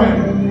bloodline.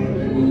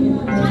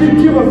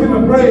 Keep us in the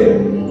prayer.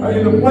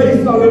 In the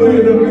place,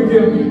 hallelujah, that we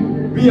can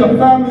be a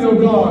family of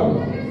God.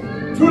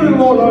 Truly,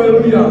 Lord,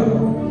 hallelujah,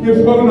 you've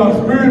spoken our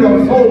spirit, our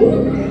soul,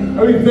 and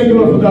we thank you,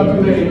 Lord, for that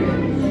today.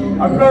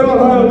 I pray, Lord,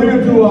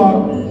 hallelujah, to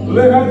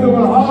lay hands on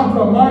our hearts,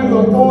 our minds,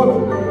 our thoughts,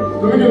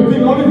 that we can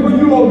think only for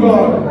you, oh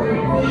God,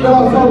 that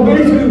our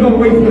salvation is not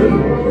wasted,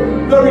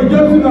 the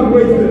redemption is not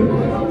wasted,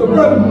 the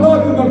bread of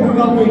blood is not for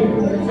nothing,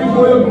 it's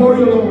for your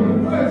glory alone.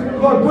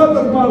 Lord, bless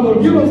us, my Lord,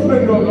 give us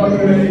strength, oh God,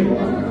 today.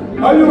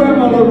 Are you in,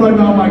 my Lord, right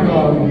now, my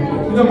God?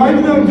 In the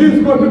mighty name of Jesus,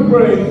 God, we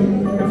pray.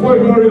 And for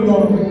your glory,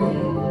 Lord,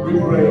 we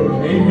pray.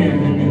 Amen.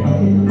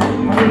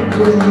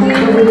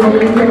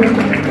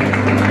 Amen.